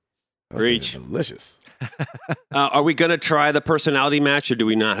 Oh, those reach. are delicious. are we going to try the personality match or do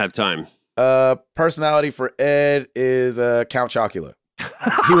we not have time? Personality for Ed is Count Chocula.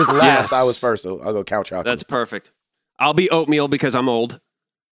 He was last. Yes. I was first, so I'll go Count Chocula. That's perfect. I'll be oatmeal because I'm old.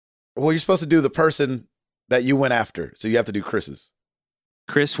 Well, you're supposed to do the person that you went after, so you have to do Chris's.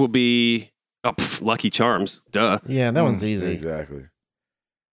 Chris will be Lucky Charms. Duh. Yeah, that one's easy. Exactly.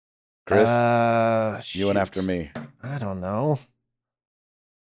 Chris, you went shoot. after me. I don't know.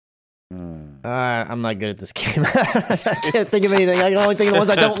 Hmm. I'm not good at this game. I can't think of anything. I can only think of the ones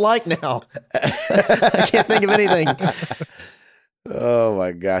I don't like now. I can't think of anything. Oh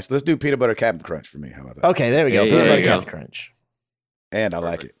my gosh. Let's do peanut butter Captain Crunch for me. How about that? Okay, there we go. Yeah, Peanut there butter you go. Captain Crunch. And I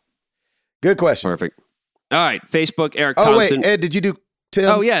like it. Good question. Perfect. All right. Facebook, Eric Oh, Thompson. wait. Ed, did you do Tim?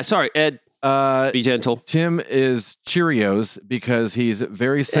 Oh, yeah. Sorry, Ed. Be gentle. Tim is Cheerios because he's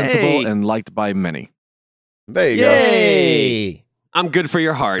very sensible Hey. and liked by many. There you go. Yay! I'm good for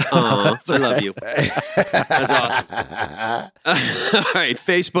your heart. I love you. That's awesome. All right,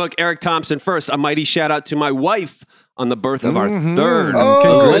 Facebook, Eric Thompson. First, a mighty shout out to my wife on the birth of our third.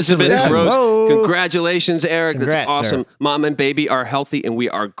 Oh, Elizabeth snap. Rose. Whoa. Congratulations, Eric. Congrats, That's awesome. sir. Mom and baby are healthy, and we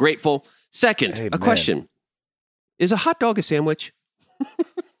are grateful. Second, Amen. a question. Is a hot dog a sandwich?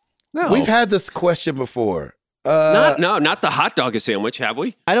 No. We've had this question before. Not the hot dog a sandwich, have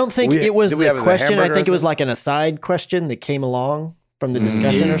we? I don't think We- it was did we the have it as a question. I hamburger think or it was something? like an aside question that came along from the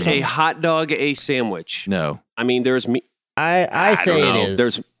discussion or Is a something. hot dog a sandwich? No. I mean, there's meat. I say don't it know.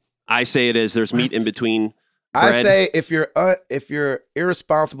 is. I say it is. There's meat in between. I bread. say if you're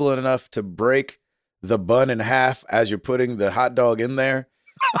irresponsible enough to break the bun in half as you're putting the hot dog in there,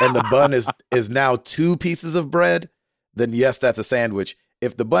 and the bun is now 2 pieces of bread, then yes, that's a sandwich.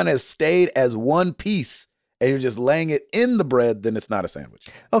 If the bun has stayed as 1 piece and you're just laying it in the bread, then it's not a sandwich.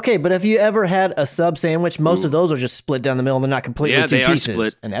 Okay, but have you ever had a sub sandwich? Most of those are just split down the middle and they're not completely Yeah, 2 they are pieces.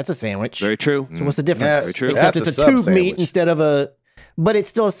 split. And that's a sandwich. Very true. So what's the difference? Very true. Except That's it's a a tube sub-sandwich. meat instead of a, but it's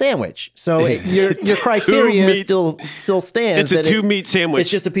still a sandwich. So your criteria meat. still stands. It's a that 2 meat sandwich. It's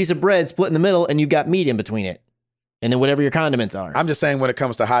just a piece of bread split in the middle and you've got meat in between it. And then whatever your condiments are. I'm just saying when it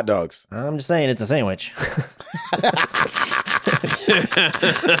comes to hot dogs. I'm just saying it's a sandwich.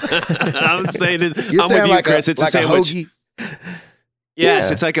 I'm saying it. You're I'm saying with you, like Chris. It's a like sandwich. hoagie. Yes,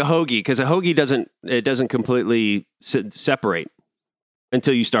 Yeah. it's like a hoagie because a hoagie doesn't completely separate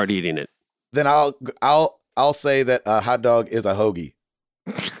until you start eating it. Then I'll say that a hot dog is a hoagie.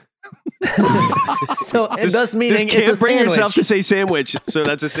 So and thus meaning Just it's a can't bring sandwich. yourself to say sandwich, so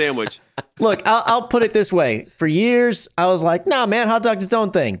that's a sandwich. Look, I'll put it this way. For years, I was like, nah, man, hot dog's its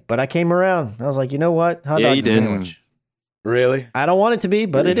own thing. But I came around. I was like, you know what? Hot Yeah, dog's you a did. sandwich. Really? I don't want it to be,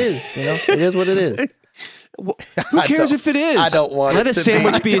 but it is. You know, it is what it is. Who cares if it is? I don't want Let it a to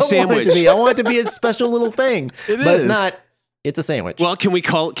sandwich be a I don't want sandwich. it to be. I want it to be a special little thing. It but is. it's not. It's a sandwich. Well, can we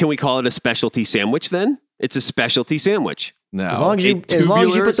call it a specialty sandwich then? It's a specialty sandwich. No. as long as a you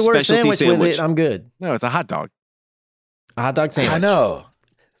tubular put the word specialty sandwich with sandwich. it, I'm good. No, it's a hot dog. A hot dog sandwich. I know.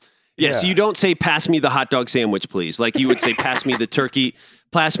 Yes, Yeah. you don't say pass me the hot dog sandwich, please. Like you would say pass me the turkey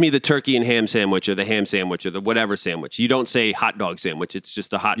and ham sandwich or the ham sandwich or the whatever sandwich. You don't say hot dog sandwich. It's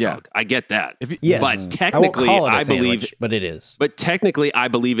just a hot Yeah. dog. I get that. If you, Yes. But I won't technically, call it a I believe sandwich, but it is. But technically, I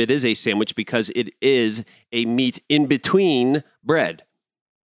believe it is a sandwich because it is a meat in between bread.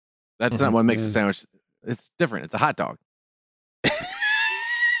 that's not what makes a sandwich. It's different. It's a hot dog.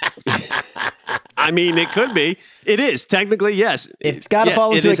 I mean, it could be. It is technically yes. It's got to Yes,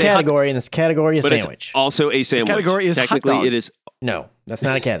 fall it into a is hot- category, and this category is but it's sandwich. also a sandwich. category is hot technically dog. it is. No, that's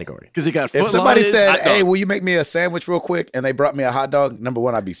not a category. Because you got If foot somebody is said, hot dog. "Hey, will you make me a sandwich real quick?" and they brought me a hot dog, number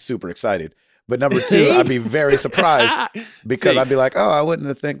one, I'd be super excited. But number two, See? I'd be very surprised because See. I'd be like, "Oh, I wouldn't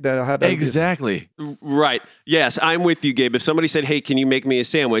have think that a hot dog." Exactly. Right. Yes, I'm with you, Gabe. If somebody said, "Hey, can you make me a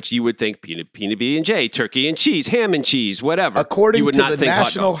sandwich?" you would think peanut B&J, turkey and cheese, ham and cheese, whatever. According you would to not the think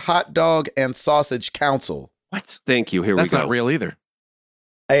National hot dog. Hot Dog and Sausage Council, What? Thank you. Here That's we go. not real either.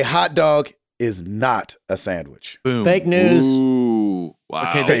 a hot dog is not a sandwich. Boom. Fake news. Ooh, wow.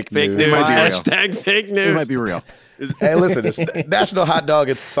 Okay, Fake fake news. news. It might be real. Hashtag fake It news. might be real. Hey, listen, it's National Hot Dog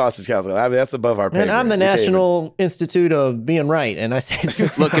and Sausage Council. I mean, that's above our pay And I'm the grade. We can't even- National Institute of Being Right, and I say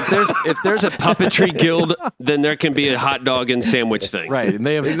it's Look, if there's a puppetry guild, then there can be a hot dog and sandwich thing. Right. And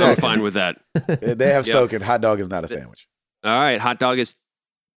they have I'm Exactly. fine with that. They have Yep. spoken. Hot dog is not a sandwich. All right, hot dog is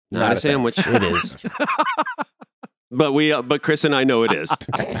not a sandwich. it is. But Chris and I know it is,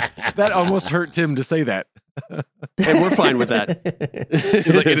 that almost hurt Tim to say that. and we're fine with that.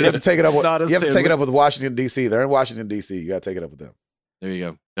 He's like, it You have is to take it up. With, not a you have to take sandwich. it up with Washington D.C. They're in Washington D.C. You got to take it up with them. There you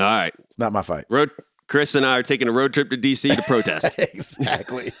All right, It's not my fight. Chris and I are taking a road trip to DC to protest.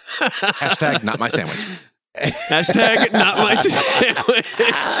 Exactly. go. Hashtag not my sandwich. Hashtag not my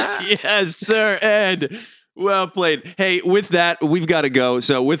sandwich. Yes, sir, Ed. Well played. Hey, with that, we've got to go.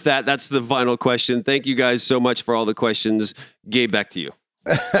 So with that, that's the final question. Thank you guys so much for all the questions. Gabe, back to you.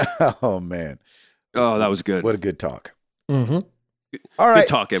 Oh man, Oh, that was good. what a good talk. Mm-hmm. All right,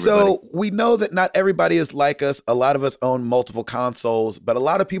 talk, so we know that not everybody is like us. A lot of us own multiple consoles, but a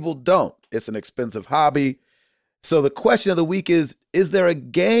lot of people don't. It's an expensive hobby. So the question of the week is there a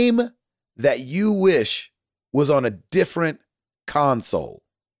game that you wish was on a different console?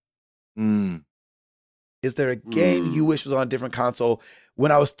 Mm. Is there a game you wish was on a different console?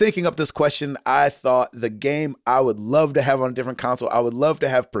 When I was thinking up this question, I thought the game I would love to have on a different console, I would love to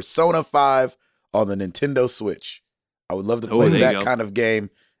have Persona 5 on the Nintendo Switch. I would love to play there you that go. kind of game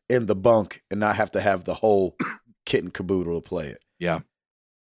in the bunk and not have to have the whole kit and caboodle to play it. Yeah.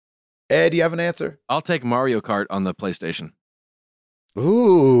 Ed, do you have an answer? I'll take Mario Kart on the PlayStation.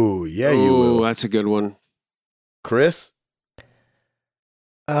 Ooh, yeah, you Ooh, will. that's a good one. Chris?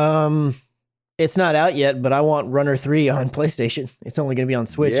 It's not out yet, but I want Runner 3 on PlayStation. It's only going to be on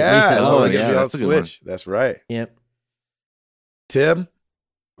Switch. At least Yeah, it's at only launch. going to be on that's a good one. Switch. That's right. Yep. Tim?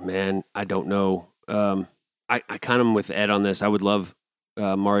 Man, I don't know. I kind of am with Ed on this. I would love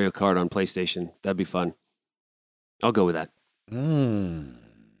Mario Kart on PlayStation. That'd be fun. I'll go with that.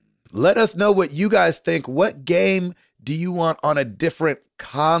 Let us know what you guys think. What game do you want on a different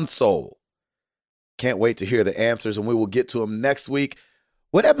console? Can't wait to hear the answers, and we will get to them next week.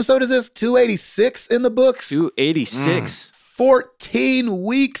 What episode is this? 286 in the books? 286. 14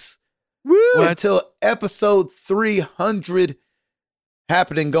 weeks Woo! until episode 300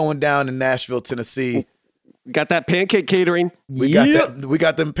 happening, going down in Nashville, Tennessee. Got that pancake catering. We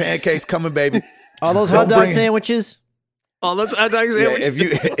got them pancakes coming, baby. All those Don't hot dog bring- sandwiches. Oh, that's hot dog Yeah,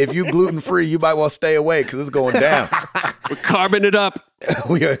 sandwich. if you gluten free, you might well stay away because it's going down. We're carbing it up.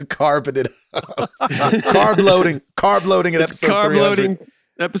 We are carping it up. Carb loading at episode Carb 300. loading.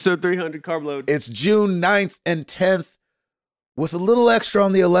 Episode 300, carb load. It's June 9th and 10th with a little extra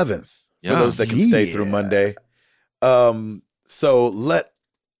on the 11th for Yeah. those that can stay through Monday. So let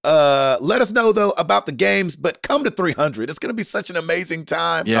us know though about the games, but come to 300. It's going to be such an amazing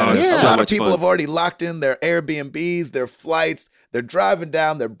time. Yeah, Oh, it it's is. A so lot of much people fun. have already locked in their Airbnbs, their flights. They're driving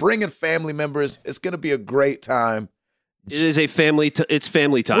down. They're bringing family members. It's going to be a great time. It is a family. It's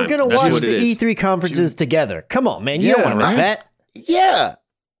family time. We're going to That's watch what the it is. E3 conferences together. Come on, man. You don't Yeah, want to miss right? that. Yeah.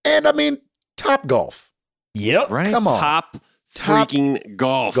 And I mean, Top Golf. Yep. Right? Come on. Top freaking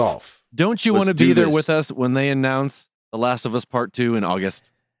golf. Golf. Don't you Let's want to do be there this. with us when they announce The Last of Us Part 2 in August?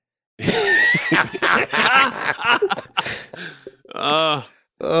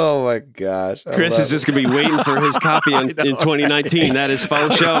 Oh my gosh. I Chris love is just going to be waiting for his copy in 2019. That is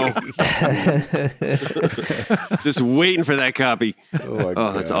faux show. Just waiting for that copy. it. Oh, my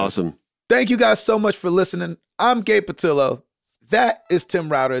Oh, that's God. awesome. Thank you guys so much for listening. I'm Gabe Patillo. That is Tim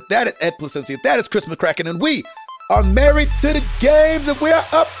Router. That is Ed Placencia. That is Chris McCracken. And we are married to the games, and we are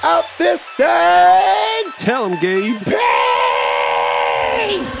up out this thing. Tell him, Gabe.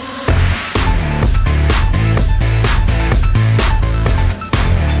 Peace!